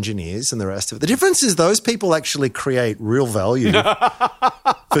types of engineers and the rest of it. The difference is those people actually create real value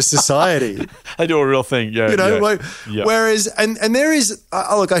for society. They do a real thing, yeah. Whereas, and there is,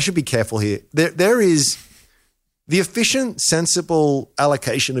 look, I should be careful here. There is the efficient, sensible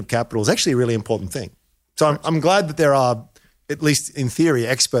allocation of capital is actually a really important thing. So I'm glad that there are, at least in theory,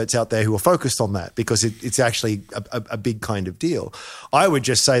 experts out there who are focused on that because it's actually a big kind of deal. I would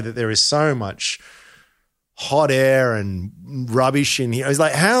just say that there is so much hot air and rubbish in here. It's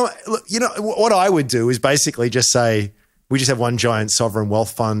like what I would do is basically just say, we just have one giant sovereign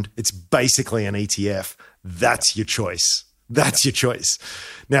wealth fund. It's basically an ETF. That's your choice. That's your choice.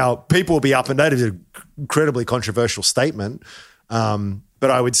 Now, people will be up and down. It's an incredibly controversial statement.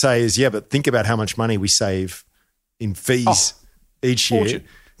 But I would say but think about how much money we save in fees each year. Fortune.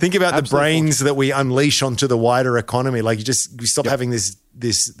 Think about the brains that we unleash onto the wider economy. Like you stop having this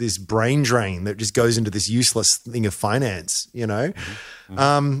brain drain that just goes into this useless thing of finance,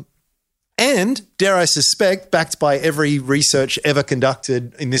 Mm-hmm. And dare I suspect, backed by every research ever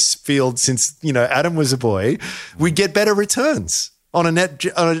conducted in this field since, Adam was a boy, we get better returns on a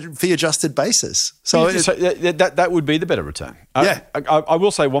fee adjusted basis. So that would be the better return. I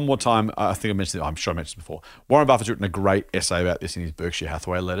will say one more time. I think I mentioned it. I'm sure I mentioned it before. Warren Buffett's written a great essay about this in his Berkshire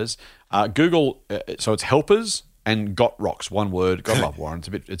Hathaway letters. Google. So it's helpers and Got Rocks. One word. God love Warren.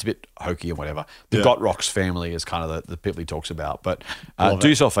 It's a bit hokey and whatever. The Got Rocks family is kind of the people he talks about. But do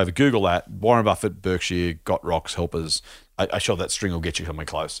yourself a favor. Google that. Warren Buffett, Berkshire, Got Rocks, helpers. I'm sure that string will get you somewhere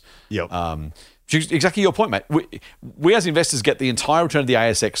close. Yep. Exactly your point, mate. We as investors get the entire return of the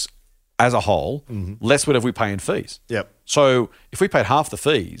ASX as a whole, less whatever we pay in fees. Yep. So if we paid half the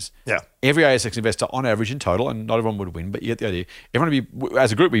fees, Yeah. every ASX investor on average in total, and not everyone would win, but you get the idea, everyone would be,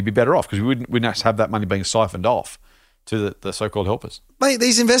 as a group, we'd be better off because we wouldn't have that money being siphoned off to the so-called helpers. Mate,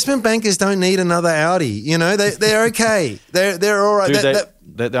 these investment bankers don't need another Audi. They're okay. They're all right.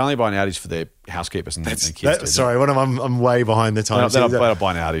 Dude, they're only buying Audis for their housekeepers and kids. Sorry, I'm way behind the times. They're not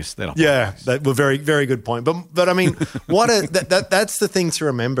buying Audis. They're not. Yeah, that were very, very good point. But I mean, that's the thing to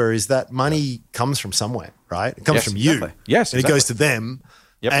remember is that money comes from somewhere, right? It comes from you. Exactly. Yes, and it goes to them.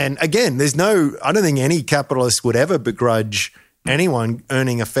 Yep. And again, I don't think any capitalist would ever begrudge anyone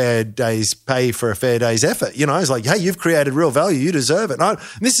earning a fair day's pay for a fair day's effort. It's like, hey, you've created real value. You deserve it. And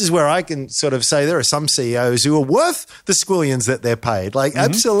this is where I can sort of say there are some CEOs who are worth the squillions that they're paid. Like,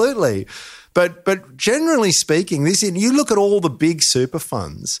 absolutely. But generally speaking, you look at all the big super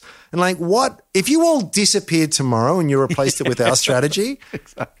funds and like what if you all disappeared tomorrow and you replaced it with our strategy?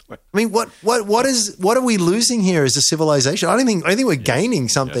 Exactly. I mean, what are we losing here as a civilization? I think we're gaining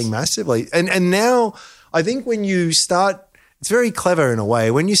something massively. And now I think when you start, it's very clever in a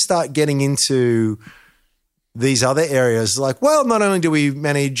way, when you start getting into these other areas, like, well, not only do we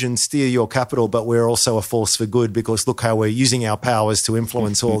manage and steer your capital, but we're also a force for good because look how we're using our powers to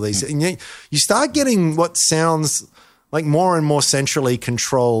influence all these. And you start getting what sounds like more and more centrally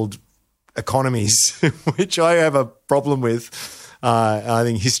controlled economies, which I have a problem with. I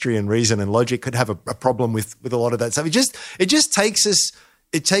think history and reason and logic could have a problem with a lot of that stuff. It just takes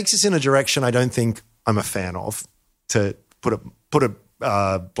us in a direction I don't think I'm a fan of, to put it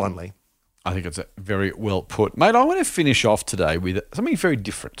bluntly. I think it's very well put. Mate, I want to finish off today with something very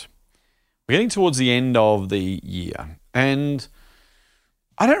different. We're getting towards the end of the year, and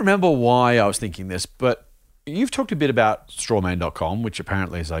I don't remember why I was thinking this, but you've talked a bit about strawman.com, which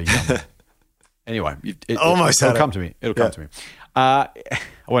apparently is a... anyway, it'll come to me. It'll come to me. I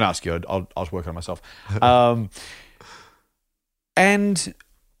won't ask you. I'll work on it myself. And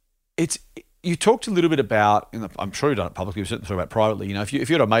you talked a little bit about, I'm sure you've done it publicly, you've certainly talked about privately, if you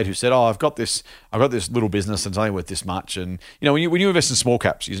had a mate who said, I've got this little business and it's only worth this much. And, when you invest in small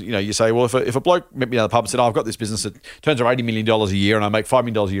caps, you say, well, if a bloke met me down the pub and said, I've got this business that turns over $80 million a year and I make $5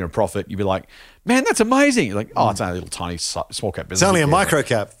 million a year in profit, you'd be like, man, that's amazing. You're like, it's only a little tiny small cap business. It's only a micro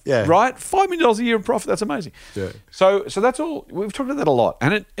cap. Yeah. Right? $5 million a year in profit, that's amazing. Yeah. So that's all, we've talked about that a lot.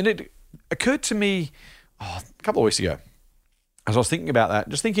 And it occurred to me a couple of weeks ago, as I was thinking about that,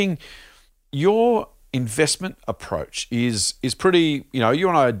 just thinking, your investment approach is pretty, you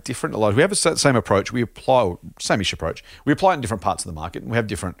and I are different a lot. We have the same approach. We apply, same-ish approach. We apply it in different parts of the market, and we have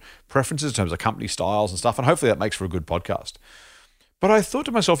different preferences in terms of company styles and stuff, and hopefully that makes for a good podcast. But I thought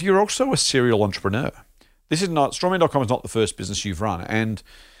to myself, you're also a serial entrepreneur. Strawman.com is not the first business you've run. And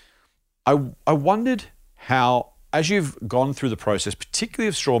I wondered how, as you've gone through the process, particularly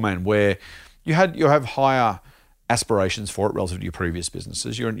of Strawman, where you have higher aspirations for it relative to your previous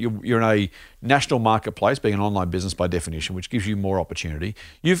businesses. You're in a national marketplace, being an online business by definition, which gives you more opportunity.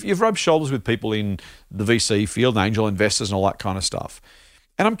 You've rubbed shoulders with people in the VC field, and angel investors, and all that kind of stuff.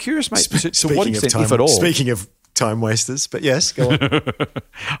 And I'm curious, mate, to what extent, if at all. Speaking of time wasters, but yes, go on.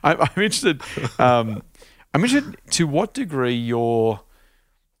 I'm interested. I'm interested to what degree your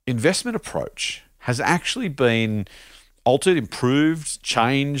investment approach has actually been altered, improved,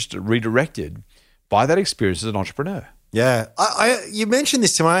 changed, redirected by that experience as an entrepreneur. Yeah. You mentioned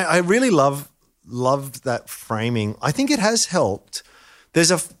this to me. I really loved that framing. I think it has helped. There's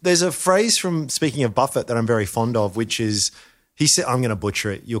a phrase from, speaking of Buffett, that I'm very fond of, which is, he said, I'm going to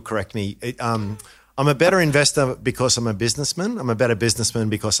butcher it, you'll correct me. I'm a better investor because I'm a businessman. I'm a better businessman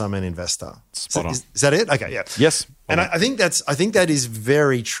because I'm an investor. Spot on. Is that it? Okay, yeah. Yes. And I think that is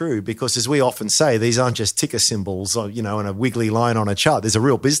very true, because as we often say, these aren't just ticker symbols, or, and a wiggly line on a chart. There's a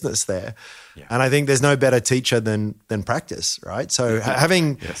real business there. Yeah. And I think there's no better teacher than practice, right? So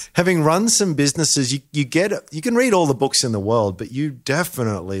having run some businesses, you can read all the books in the world, but you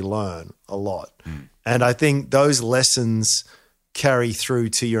definitely learn a lot. Mm. And I think those lessons carry through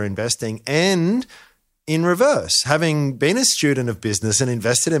to your investing. And in reverse. Having been a student of business and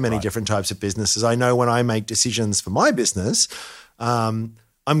invested in many different types of businesses, I know when I make decisions for my business,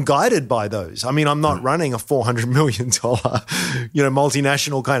 I'm guided by those. I mean, I'm not running a $400 million,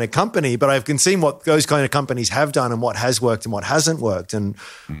 multinational kind of company, but I can see what those kind of companies have done and what has worked and what hasn't worked. And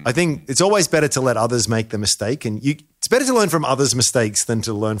I think it's always better to let others make the mistake. And it's better to learn from others' mistakes than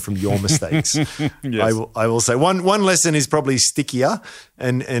to learn from your mistakes. Yes. I will say one lesson is probably stickier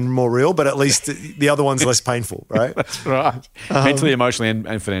and more real, but at least the other one's less painful, right? That's right. Mentally, emotionally,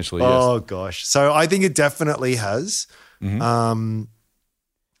 and financially. Yes. Oh gosh. So I think it definitely has.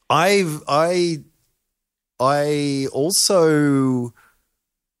 I also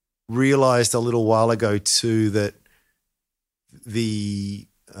realized a little while ago too that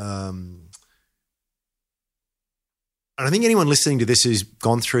and I think anyone listening to this who's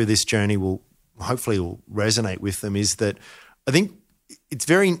gone through this journey will resonate with them, is that I think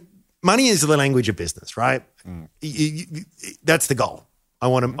money is the language of business, right? That's the goal. I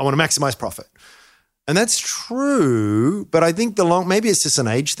want to maximize profit. And that's true, but I think maybe it's just an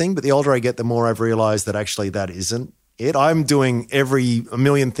age thing, but the older I get, the more I've realized that actually that isn't it. I'm doing a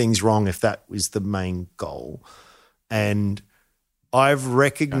million things wrong if that was the main goal. And I've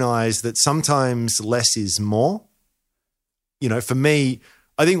recognized that sometimes less is more. For me,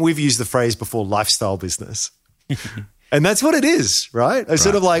 I think we've used the phrase before, lifestyle business. And that's what it is, right? I've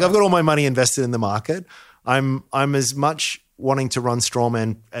got all my money invested in the market. I'm as much wanting to run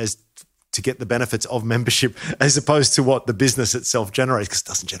Strawman as to get the benefits of membership as opposed to what the business itself generates, because it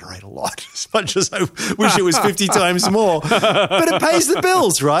doesn't generate a lot, as much as I wish it was 50 times more. But it pays the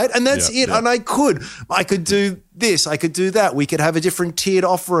bills, right? And that's it. Yeah. And I could do this, I could do that. We could have a different tiered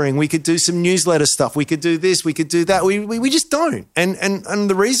offering. We could do some newsletter stuff. We could do this, we could do that. We just don't. And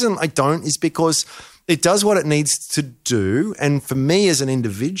the reason I don't is because it does what it needs to do. And for me as an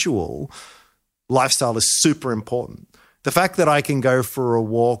individual, lifestyle is super important. The fact that I can go for a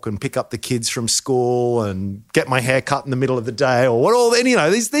walk and pick up the kids from school and get my hair cut in the middle of the day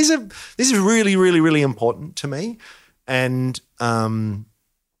these are really, really, really important to me. And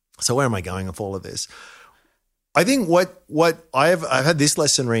so where am I going with all of this? I think what I've had this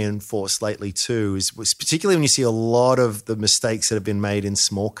lesson reinforced lately too was particularly when you see a lot of the mistakes that have been made in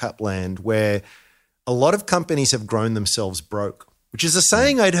small cap land, where a lot of companies have grown themselves broke. Which is a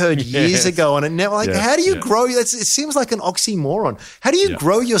saying I'd heard years ago, and it never how do you grow? It seems like an oxymoron. How do you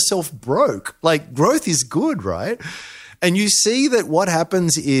grow yourself broke? Like, growth is good, right? And you see that what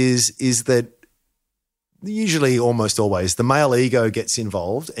happens is that usually, almost always, the male ego gets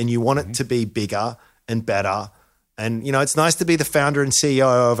involved, and you want it to be bigger and better. And it's nice to be the founder and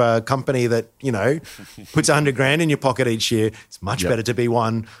CEO of a company that puts $100,000 in your pocket each year. It's much better to be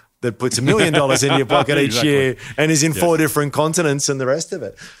one that puts $1 million in your pocket each year and is in 4 different continents and the rest of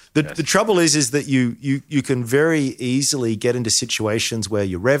it. The trouble is that you can very easily get into situations where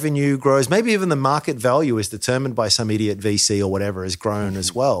your revenue grows. Maybe even the market value is determined by some idiot VC or whatever has grown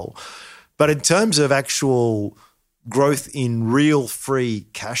as well. But in terms of actual growth in real free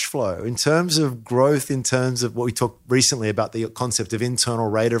cash flow, in terms of growth, in terms of what we talked recently about the concept of internal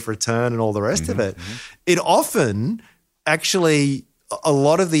rate of return and all the rest of it, it often actually – a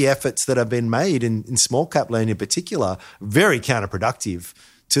lot of the efforts that have been made in small cap land in particular, very counterproductive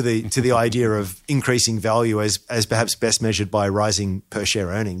to the idea of increasing value as perhaps best measured by rising per share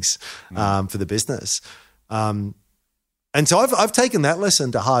earnings for the business. And so I've taken that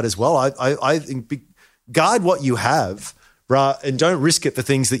lesson to heart as well. I think guard what you have, right, and don't risk it for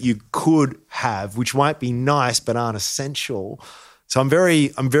things that you could have, which might be nice but aren't essential. So I'm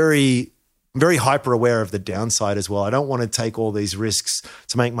very hyper aware of the downside as well. I don't want to take all these risks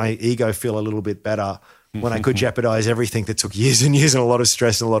to make my ego feel a little bit better when I could jeopardize everything that took years and years and a lot of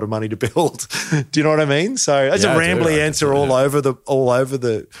stress and a lot of money to build. Do you know what I mean? So that's a rambly answer all over the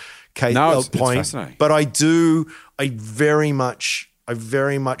case point. It's fascinating. But I very much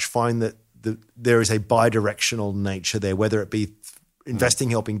find that there is a bi-directional nature there, whether it be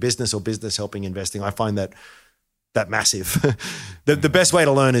investing helping business or business helping investing. I find that massive. The best way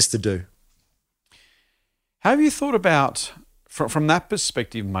to learn is to do. Have you thought about, from that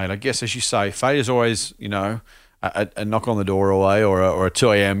perspective, mate, I guess, as you say, failure is always, a knock on the door away or a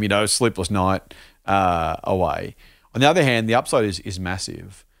 2 a.m., sleepless night away. On the other hand, the upside is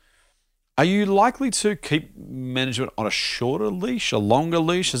massive. Are you likely to keep management on a shorter leash, a longer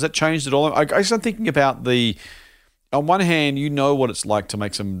leash? Has that changed at all? I guess I'm thinking about on one hand, what it's like to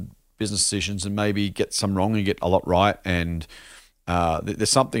make some business decisions and maybe get some wrong and get a lot right, and there's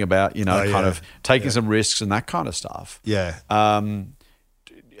something about, kind of taking some risks and that kind of stuff. Yeah.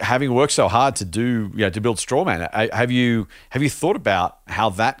 Having worked so hard to build Strawman, have you thought about how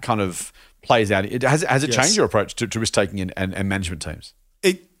that kind of plays out. Has it Yes. changed your approach to risk taking and management teams?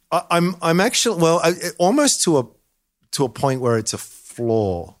 I'm actually almost to a point where it's a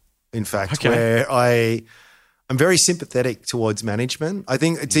flaw. In fact, Okay. where I'm very sympathetic towards management. I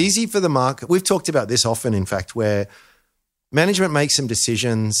think it's easy for the market. We've talked about this often, in fact, where management makes some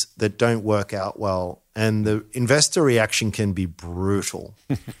decisions that don't work out well, and the investor reaction can be brutal.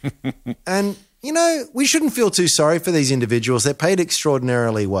 And, we shouldn't feel too sorry for these individuals. They're paid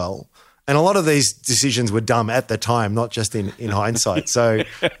extraordinarily well. And a lot of these decisions were dumb at the time, not just in hindsight. So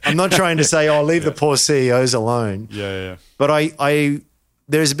I'm not trying to say, leave the poor CEOs alone. Yeah. But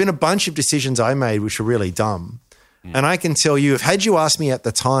there's been a bunch of decisions I made which were really dumb. And I can tell you, had you asked me at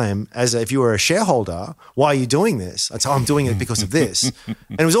the time, if you were a shareholder, why are you doing this? I'd say, I'm doing it because of this.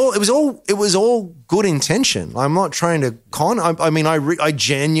 And it was all good intention. I'm not trying to con. I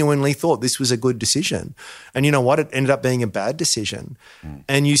genuinely thought this was a good decision. And you know what? It ended up being a bad decision.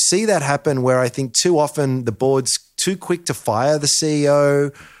 And you see that happen where I think too often the board's too quick to fire the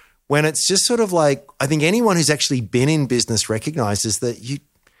CEO, when it's just sort of like, I think anyone who's actually been in business recognizes that you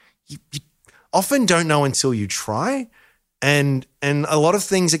often don't know until you try. And a lot of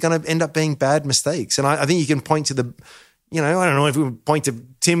things are going to end up being bad mistakes. And I think you can point to I don't know if we would point to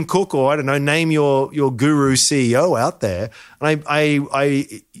Tim Cook or, I don't know, name your guru CEO out there. And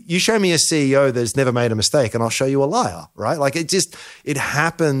you show me a CEO that's never made a mistake and I'll show you a liar, right? Like it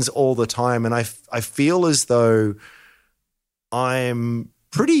happens all the time. And I feel as though I'm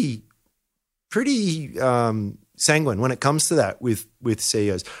pretty sanguine when it comes to that with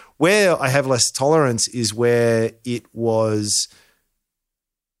CEOs. Where I have less tolerance is where it was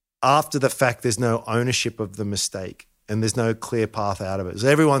after the fact, there's no ownership of the mistake and there's no clear path out of it. It's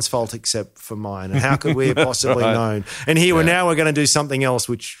everyone's fault except for mine. And how could we have possibly known? And now we're going to do something else,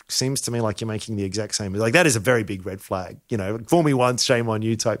 which seems to me like you're making the exact same. Like that is a very big red flag. Fool me once, shame on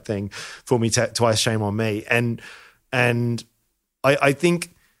you type thing. Fool me twice, shame on me. And I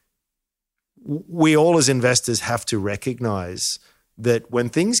think we all as investors have to recognize that when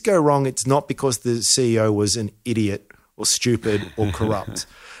things go wrong, it's not because the CEO was an idiot or stupid or corrupt.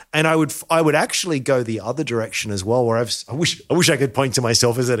 And I would actually go the other direction as well, where I wish I could point to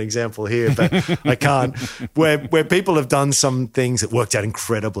myself as an example here, but I can't. Where people have done some things that worked out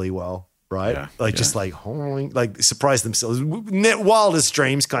incredibly well, right? Yeah, just like surprise themselves, wildest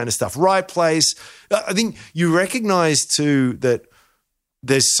dreams kind of stuff. Right place. I think you recognize too that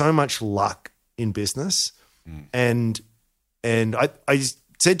there's so much luck in business, and I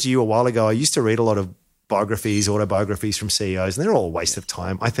said to you a while ago, I used to read a lot of autobiographies from CEOs, and they're all a waste of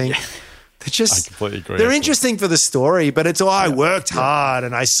time. I think they're just, I completely agree. They're interesting for the story, but it's I worked hard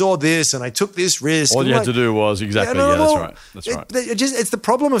and I saw this and I took this risk. All you had to do was that's right. It's the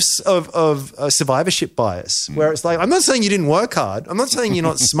problem of survivorship bias, where it's like, I'm not saying you didn't work hard. I'm not saying you're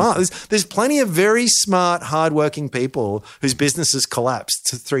not smart. There's plenty of very smart, hardworking people whose businesses collapsed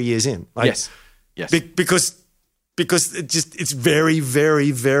 3 years in. Yes. Because it's very,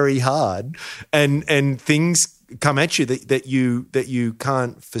 very, very hard, and things come at you that you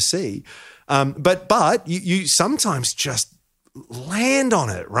can't foresee. But you sometimes just land on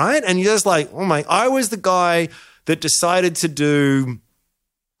it, right? And you're just like, oh my! I was the guy that decided to do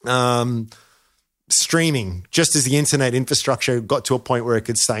streaming just as the internet infrastructure got to a point where it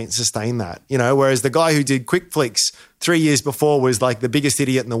could sustain that, whereas the guy who did quick flicks 3 years before was like the biggest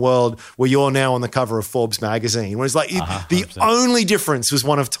idiot in the world, where you're now on the cover of Forbes magazine. Whereas the 100%. Only difference was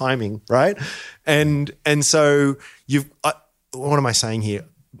one of timing, right? And so what am I saying here?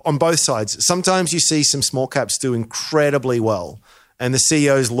 On both sides, sometimes you see some small caps do incredibly well, and the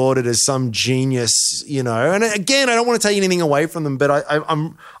CEO's lauded as some genius, And again, I don't want to take anything away from them, but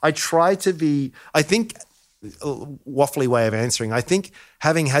I try to be. I think a waffly way of answering. I think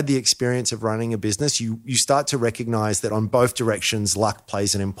having had the experience of running a business, you start to recognize that on both directions, luck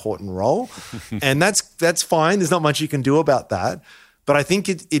plays an important role, and that's fine. There's not much you can do about that, but I think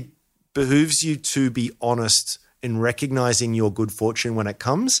it behooves you to be honest in recognizing your good fortune when it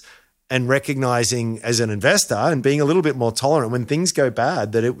comes, and recognizing as an investor and being a little bit more tolerant when things go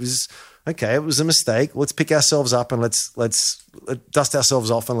bad, that it was a mistake. Let's pick ourselves up and let's dust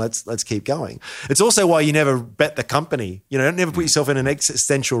ourselves off and let's keep going. It's also why you never bet the company. Never put yourself in an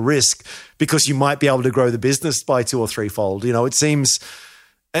existential risk because you might be able to grow the business by 2 or 3-fold. It seems,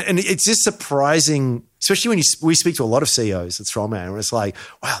 and it's just surprising, especially when we speak to a lot of CEOs at Strollman, where it's like,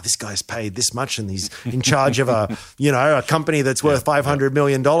 wow, this guy's paid this much and he's in charge of a company that's worth $500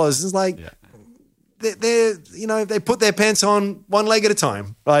 million. It's like, they put their pants on one leg at a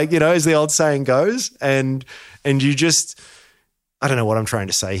time, as the old saying goes. And you just, I don't know what I'm trying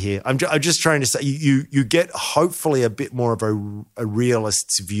to say here. I'm just trying to say you get hopefully a bit more of a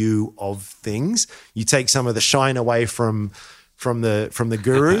realist's view of things. You take some of the shine away from the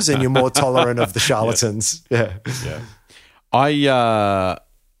gurus, and you're more tolerant of the charlatans. Yeah.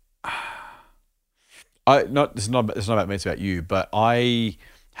 It's not about me, it's about you, but I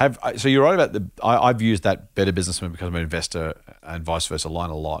have. So you're right about I've used that Better Businessman because I'm an investor and vice versa line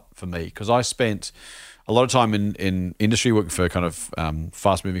a lot for me, because I spent a lot of time in industry working for kind of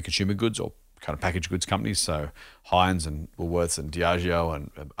fast moving consumer goods or kind of packaged goods companies. So Heinz and Woolworths and Diageo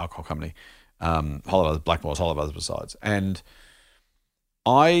and alcohol company, whole lot of Blackmores, whole lot of others besides. And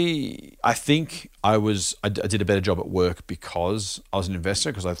I think I did a better job at work because I was an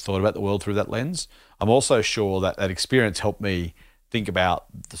investor, because I thought about the world through that lens. I'm also sure that experience helped me think about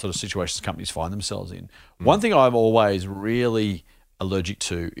the sort of situations companies find themselves in. One thing I'm always really allergic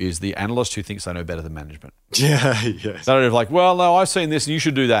to is the analyst who thinks they know better than management. Yeah, yes. They're like, well, no, I've seen this and you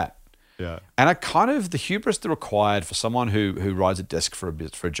should do that. Yeah. And I kind of, the hubris that's required for someone who rides a desk for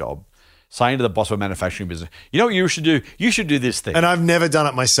a job, saying to the boss of a manufacturing business, you know what you should do? You should do this thing. And I've never done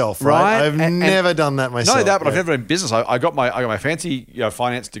it myself, right? I've never done that myself. Not only that, but I've never done business. I got my fancy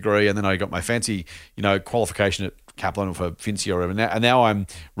finance degree, and then I got my fancy qualification at Kaplan for FinCEN or whatever. And now I'm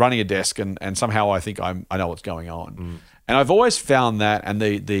running a desk, and somehow I think I know what's going on. And I've always found that, and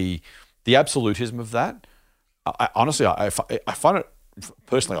the absolutism of that, honestly, I find it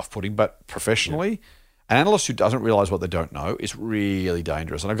personally off-putting, but professionally, an analyst who doesn't realize what they don't know is really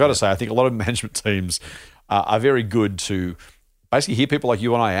dangerous. And I've got to say, I think a lot of management teams are very good to basically hear people like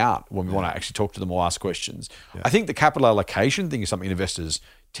you and I out when we want to actually talk to them or ask questions. I think the capital allocation thing is something investors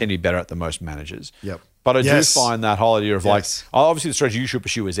tend to be better at than most managers. But I do find that whole idea of obviously the strategy you should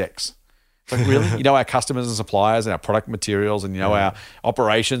pursue is X. Like, really? Our customers and suppliers and our product materials and, our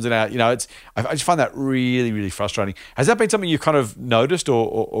operations and our, I just find that really, really frustrating. Has that been something you've kind of noticed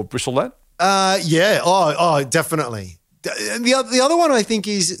or bristled at? Yeah. Oh, definitely. The other one I think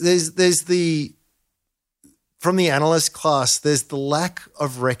is there's from the analyst class, there's the lack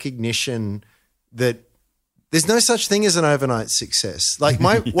of recognition that there's no such thing as an overnight success. Like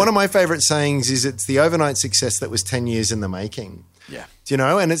one of my favorite sayings is it's the overnight success that was 10 years in the making. Yeah.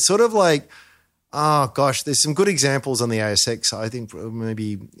 And it's sort of like, oh gosh, there's some good examples on the ASX. I think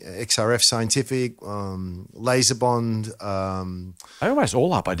maybe XRF Scientific, LaserBond. They almost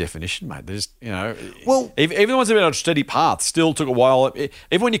all are by definition, mate. There's, well, even the ones that have been on a steady path still took a while.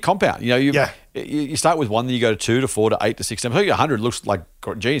 Even when you compound, you start with 1, then you go to 2 to 4 to 8 to 6. I think 100 looks like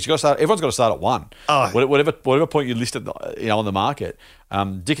genius. Everyone's got to start at 1. Oh. Whatever point you listed, on the market.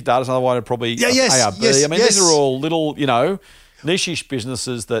 Dicker Data's another one, probably ARB. These are all little, niche-ish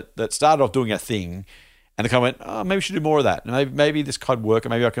businesses that started off doing a thing, and they kind of went, oh, maybe we should do more of that. And maybe this could work,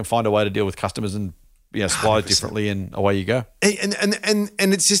 and maybe I can find a way to deal with customers and suppliers 100%. Differently, and away you go. And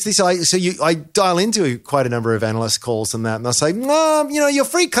it's just this. I dial into quite a number of analyst calls and that, and they'll say, your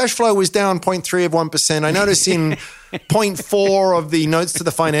free cash flow was down 0.3 of 1%. I noticed in 0.4 of the notes to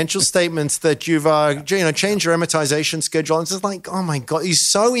the financial statements that you've changed your amortization schedule. And it's just like, oh my God, you're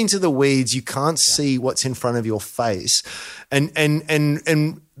so into the weeds, you can't see what's in front of your face. And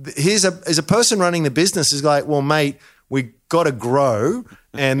here's as a person running the business is like, well, mate, we got to grow,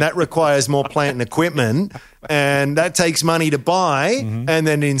 and that requires more plant and equipment, and that takes money to buy and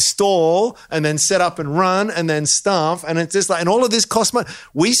then install and then set up and run and then staff, and it's just like, and all of this costs money.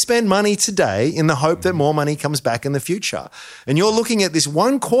 We spend money today in the hope that more money comes back in the future, and you're looking at this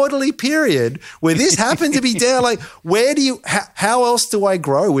one quarterly period where this happened to be down. Like, how else do I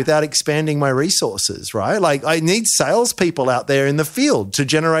grow without expanding my resources, right? Like, I need salespeople out there in the field to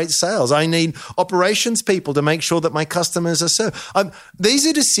generate sales. I need operations people to make sure that my customers are served. These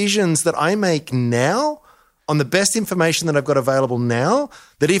are decisions that I make now on the best information that I've got available now,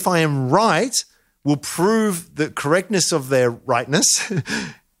 that if I am right, will prove the correctness of their rightness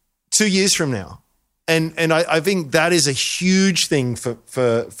 2 years from now. And I think that is a huge thing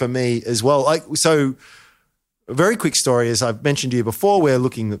for me as well. So a very quick story, as I've mentioned to you before, we're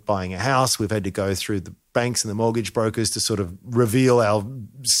looking at buying a house. We've had to go through the banks and the mortgage brokers to sort of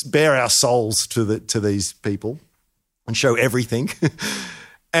bare our souls to these people and show everything.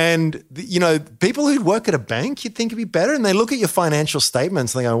 And, people who work at a bank, you'd think it'd be better. And they look at your financial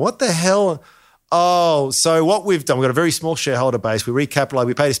statements and they go, what the hell? Oh, so what we've done, we've got a very small shareholder base. We recapitalized,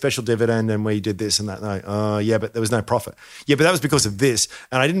 we paid a special dividend, and we did this and that. No, yeah, but there was no profit. Yeah, but that was because of this.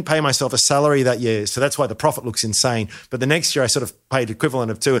 And I didn't pay myself a salary that year. So that's why the profit looks insane. But the next year I sort of paid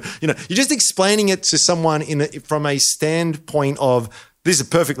equivalent of 2. You're just explaining it to someone from a standpoint of this is a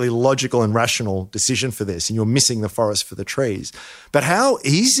perfectly logical and rational decision for this, and you're missing the forest for the trees. But how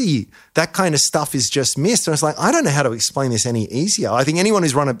easy that kind of stuff is just missed. And it's like, I don't know how to explain this any easier. I think anyone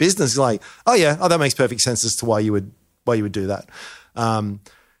who's run a business is like, oh yeah, that makes perfect sense as to why you would do that.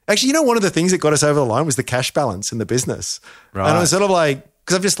 Actually, one of the things that got us over the line was the cash balance in the business. Right. And I was sort of like,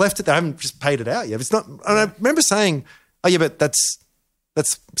 because I've just left it there, I haven't just paid it out yet. It's not. And I remember saying, oh yeah, but that's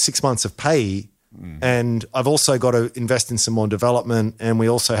 6 months of pay. And I've also got to invest in some more development, and we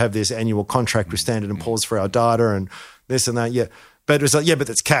also have this annual contract with Standard & Poor's for our data and this and that. Yeah, but it was like, yeah, but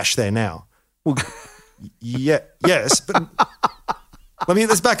it's cash there now. Well, yes, but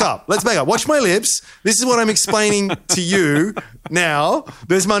let's back up. Let's back up. Watch my lips. This is what I'm explaining to you now.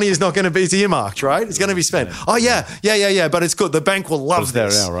 This money is not going to be earmarked, right? It's going to be spent. Oh yeah. But it's good. The bank will love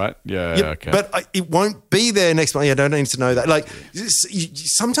this. There now, right? Yeah. Okay. But it won't be there next month. I don't need to know that. Like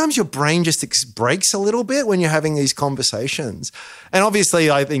sometimes your brain just breaks a little bit when you're having these conversations. And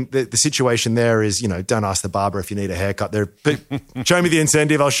obviously, I think that the situation there is, don't ask the barber if you need a haircut. Show me the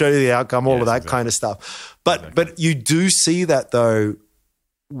incentive. I'll show you the outcome. All of that kind of stuff. But you do see that though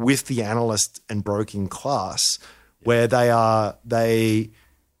with the analyst and broking class, where they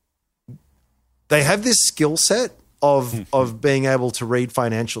have this skill set of being able to read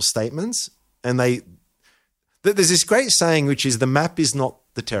financial statements, and there's this great saying which is the map is not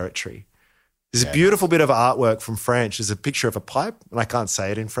the territory. There's a beautiful bit of artwork from French. There's a picture of a pipe, and I can't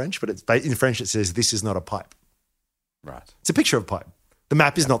say it in French, but in French it says, "This is not a pipe." Right. It's a picture of a pipe. The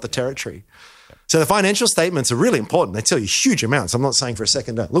map is not the territory. So the financial statements are really important. They tell you huge amounts. I'm not saying for a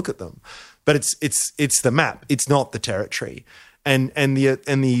second don't look at them, but it's the map. It's not the territory. And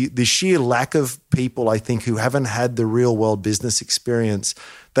the sheer lack of people, I think, who haven't had the real world business experience,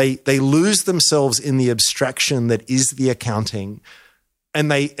 they lose themselves in the abstraction that is the accounting,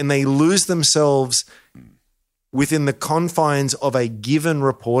 and they lose themselves within the confines of a given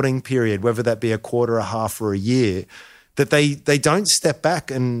reporting period, whether that be a quarter, a half, or a year, that they don't step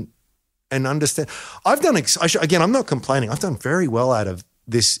back and understand. Again, I'm not complaining. I've done very well out of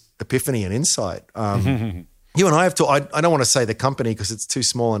this epiphany and insight. You and I have I don't want to say the company because it's too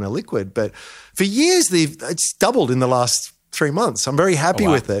small and illiquid, but for years it's doubled in the last 3 months. I'm very happy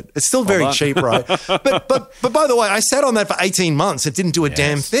with it. It's still very cheap, right? But by the way, I sat on that for 18 months. It didn't do a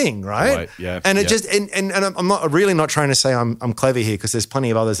damn thing, right? Yeah. And it just and I'm not really not trying to say I'm clever here, because there's plenty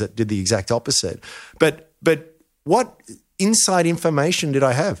of others that did the exact opposite. But what inside information did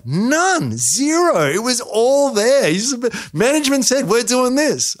I have? None. Zero. It was all there. Management said, we're doing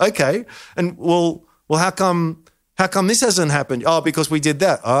this. Okay. And well, how come this hasn't happened? Oh, because we did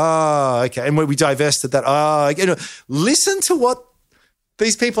that. Oh, okay. And we divested that. Oh, okay. Listen to what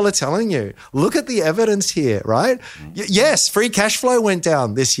these people are telling you. Look at the evidence here, right? Yes, free cash flow went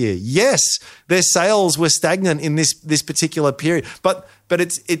down this year. Yes, their sales were stagnant in this particular period. But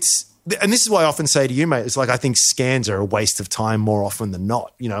it's and this is why I often say to you, mate, it's like I think scans are a waste of time more often than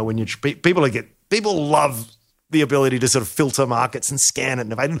not. When people love the ability to sort of filter markets and scan it.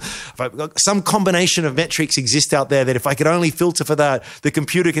 And if some combination of metrics exist out there that if I could only filter for that, the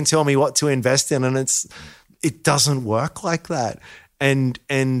computer can tell me what to invest in. And it doesn't work like that. And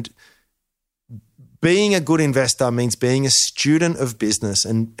being a good investor means being a student of business,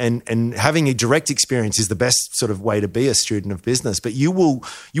 and having a direct experience is the best sort of way to be a student of business. But you will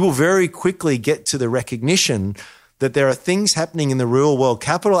very quickly get to the recognition that there are things happening in the real world,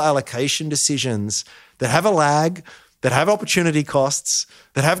 capital allocation decisions that have a lag, that have opportunity costs,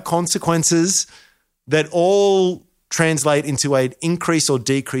 that have consequences, that all translate into an increase or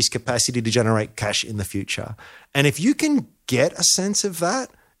decrease capacity to generate cash in the future. And if you can get a sense of that,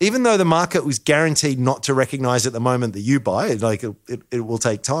 even though the market was guaranteed not to recognize at the moment that you buy it, like it will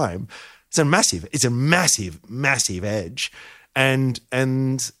take time. It's a massive edge. And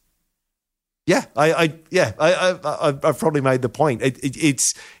yeah, I've probably made the point.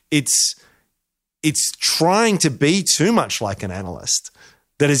 It's trying to be too much like an analyst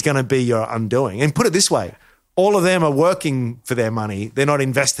that is going to be your undoing. And put it this way, all of them are working for their money. They're not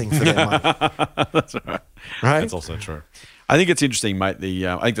investing for their money. That's right. Right? That's also true. I think it's interesting, mate.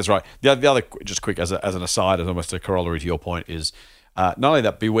 I think that's right. The other, just quick as an aside, as almost a corollary to your point, is not only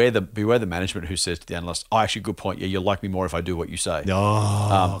that, beware the management who says to the analyst, "Oh, actually, good point. Yeah, you'll like me more if I do what you say."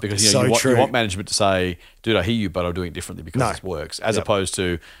 No, because you want management to say, "Dude, I hear you, but I'm doing it differently because this works," as opposed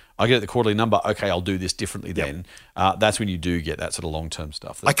to, "I get the quarterly number. Okay, I'll do this differently." Then that's when you do get that sort of long-term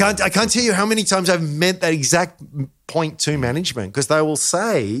stuff. I can't tell you how many times I've meant that exact point to management, because they will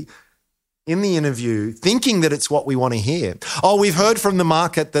say in the interview, thinking that it's what we want to hear, "Oh, we've heard from the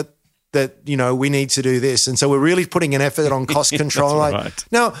market that that, we need to do this. And so we're really putting an effort on cost control. right.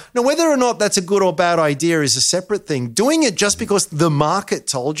 Now, whether or not that's a good or bad idea is a separate thing. Doing it just because the market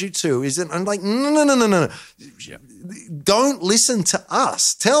told you to isn't. I'm like, no. Yeah. Don't listen to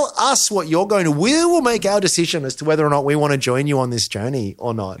us. Tell us what you're going to. We will make our decision as to whether or not we want to join you on this journey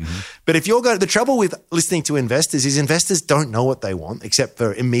or not. Mm-hmm. But if you're going, the trouble with listening to investors is investors don't know what they want except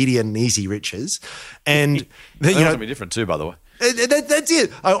for immediate and easy riches. And They want to be different too, by the way. That's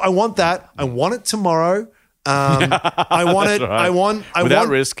it. I want that. I want it tomorrow. I want it. Right. I Without want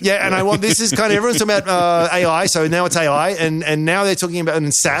risk. Yeah, and I want. This is kind of everyone's talking about AI. So now it's AI, and now they're talking about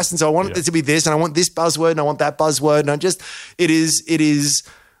and SaaS, and so I want it to be this, and I want this buzzword, and I want that buzzword, and it is.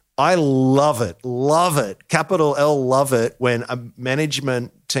 I love it. Capital L, love it when a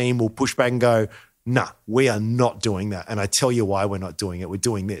management team will push back and go, nah, we are not doing that. And I tell you why we're not doing it. We're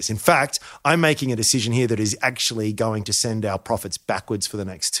doing this. In fact, I'm making a decision here that is actually going to send our profits backwards for the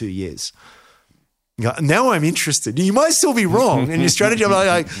next 2 years. Now I'm interested. You might still be wrong in your strategy.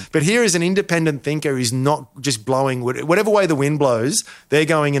 But here is an independent thinker who's not just blowing whatever way the wind blows. They're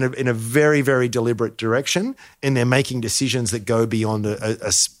going in a very, very deliberate direction, and they're making decisions that go beyond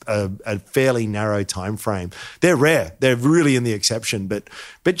a fairly narrow time frame. They're rare. They're really in the exception. But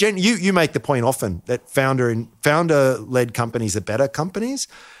Jen, you make the point often that founder-led companies are better companies,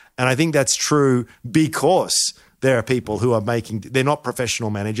 and I think that's true because there are people who are they're not professional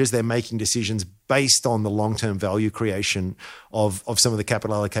managers. They're making decisions based on the long-term value creation of some of the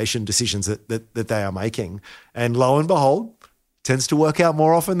capital allocation decisions that they are making. And lo and behold, tends to work out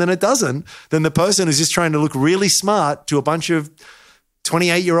more often than it doesn't, than the person who's just trying to look really smart to a bunch of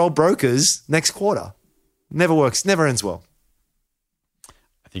 28-year-old brokers next quarter. Never works, never ends well.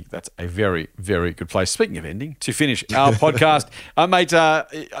 I think that's a very, very good place. Speaking of ending, to finish our podcast, mate,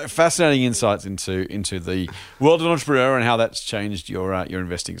 fascinating insights into the world of an entrepreneur and how that's changed your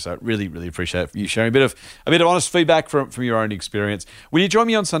investing. So really, really appreciate you sharing a bit of honest feedback from your own experience. Will you join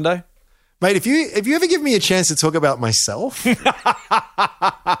me on Sunday? Mate, if you ever give me a chance to talk about myself, enough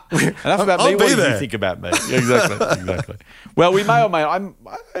about me. What do you think about me? Exactly. Well, we may or may.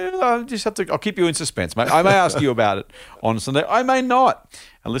 I'll keep you in suspense, mate. I may ask you about it on Sunday. I may not.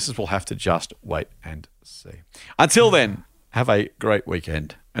 And listeners will have to just wait and see. Until then, have a great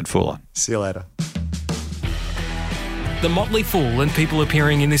weekend and Fool On. See you later. The Motley Fool and people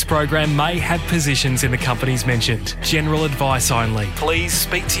appearing in this program may have positions in the companies mentioned. General advice only. Please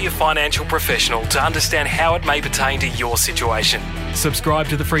speak to your financial professional to understand how it may pertain to your situation. Subscribe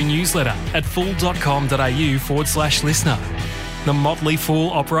to the free newsletter at fool.com.au/listener. The Motley Fool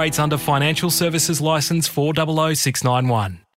operates under Financial Services Licence 400691.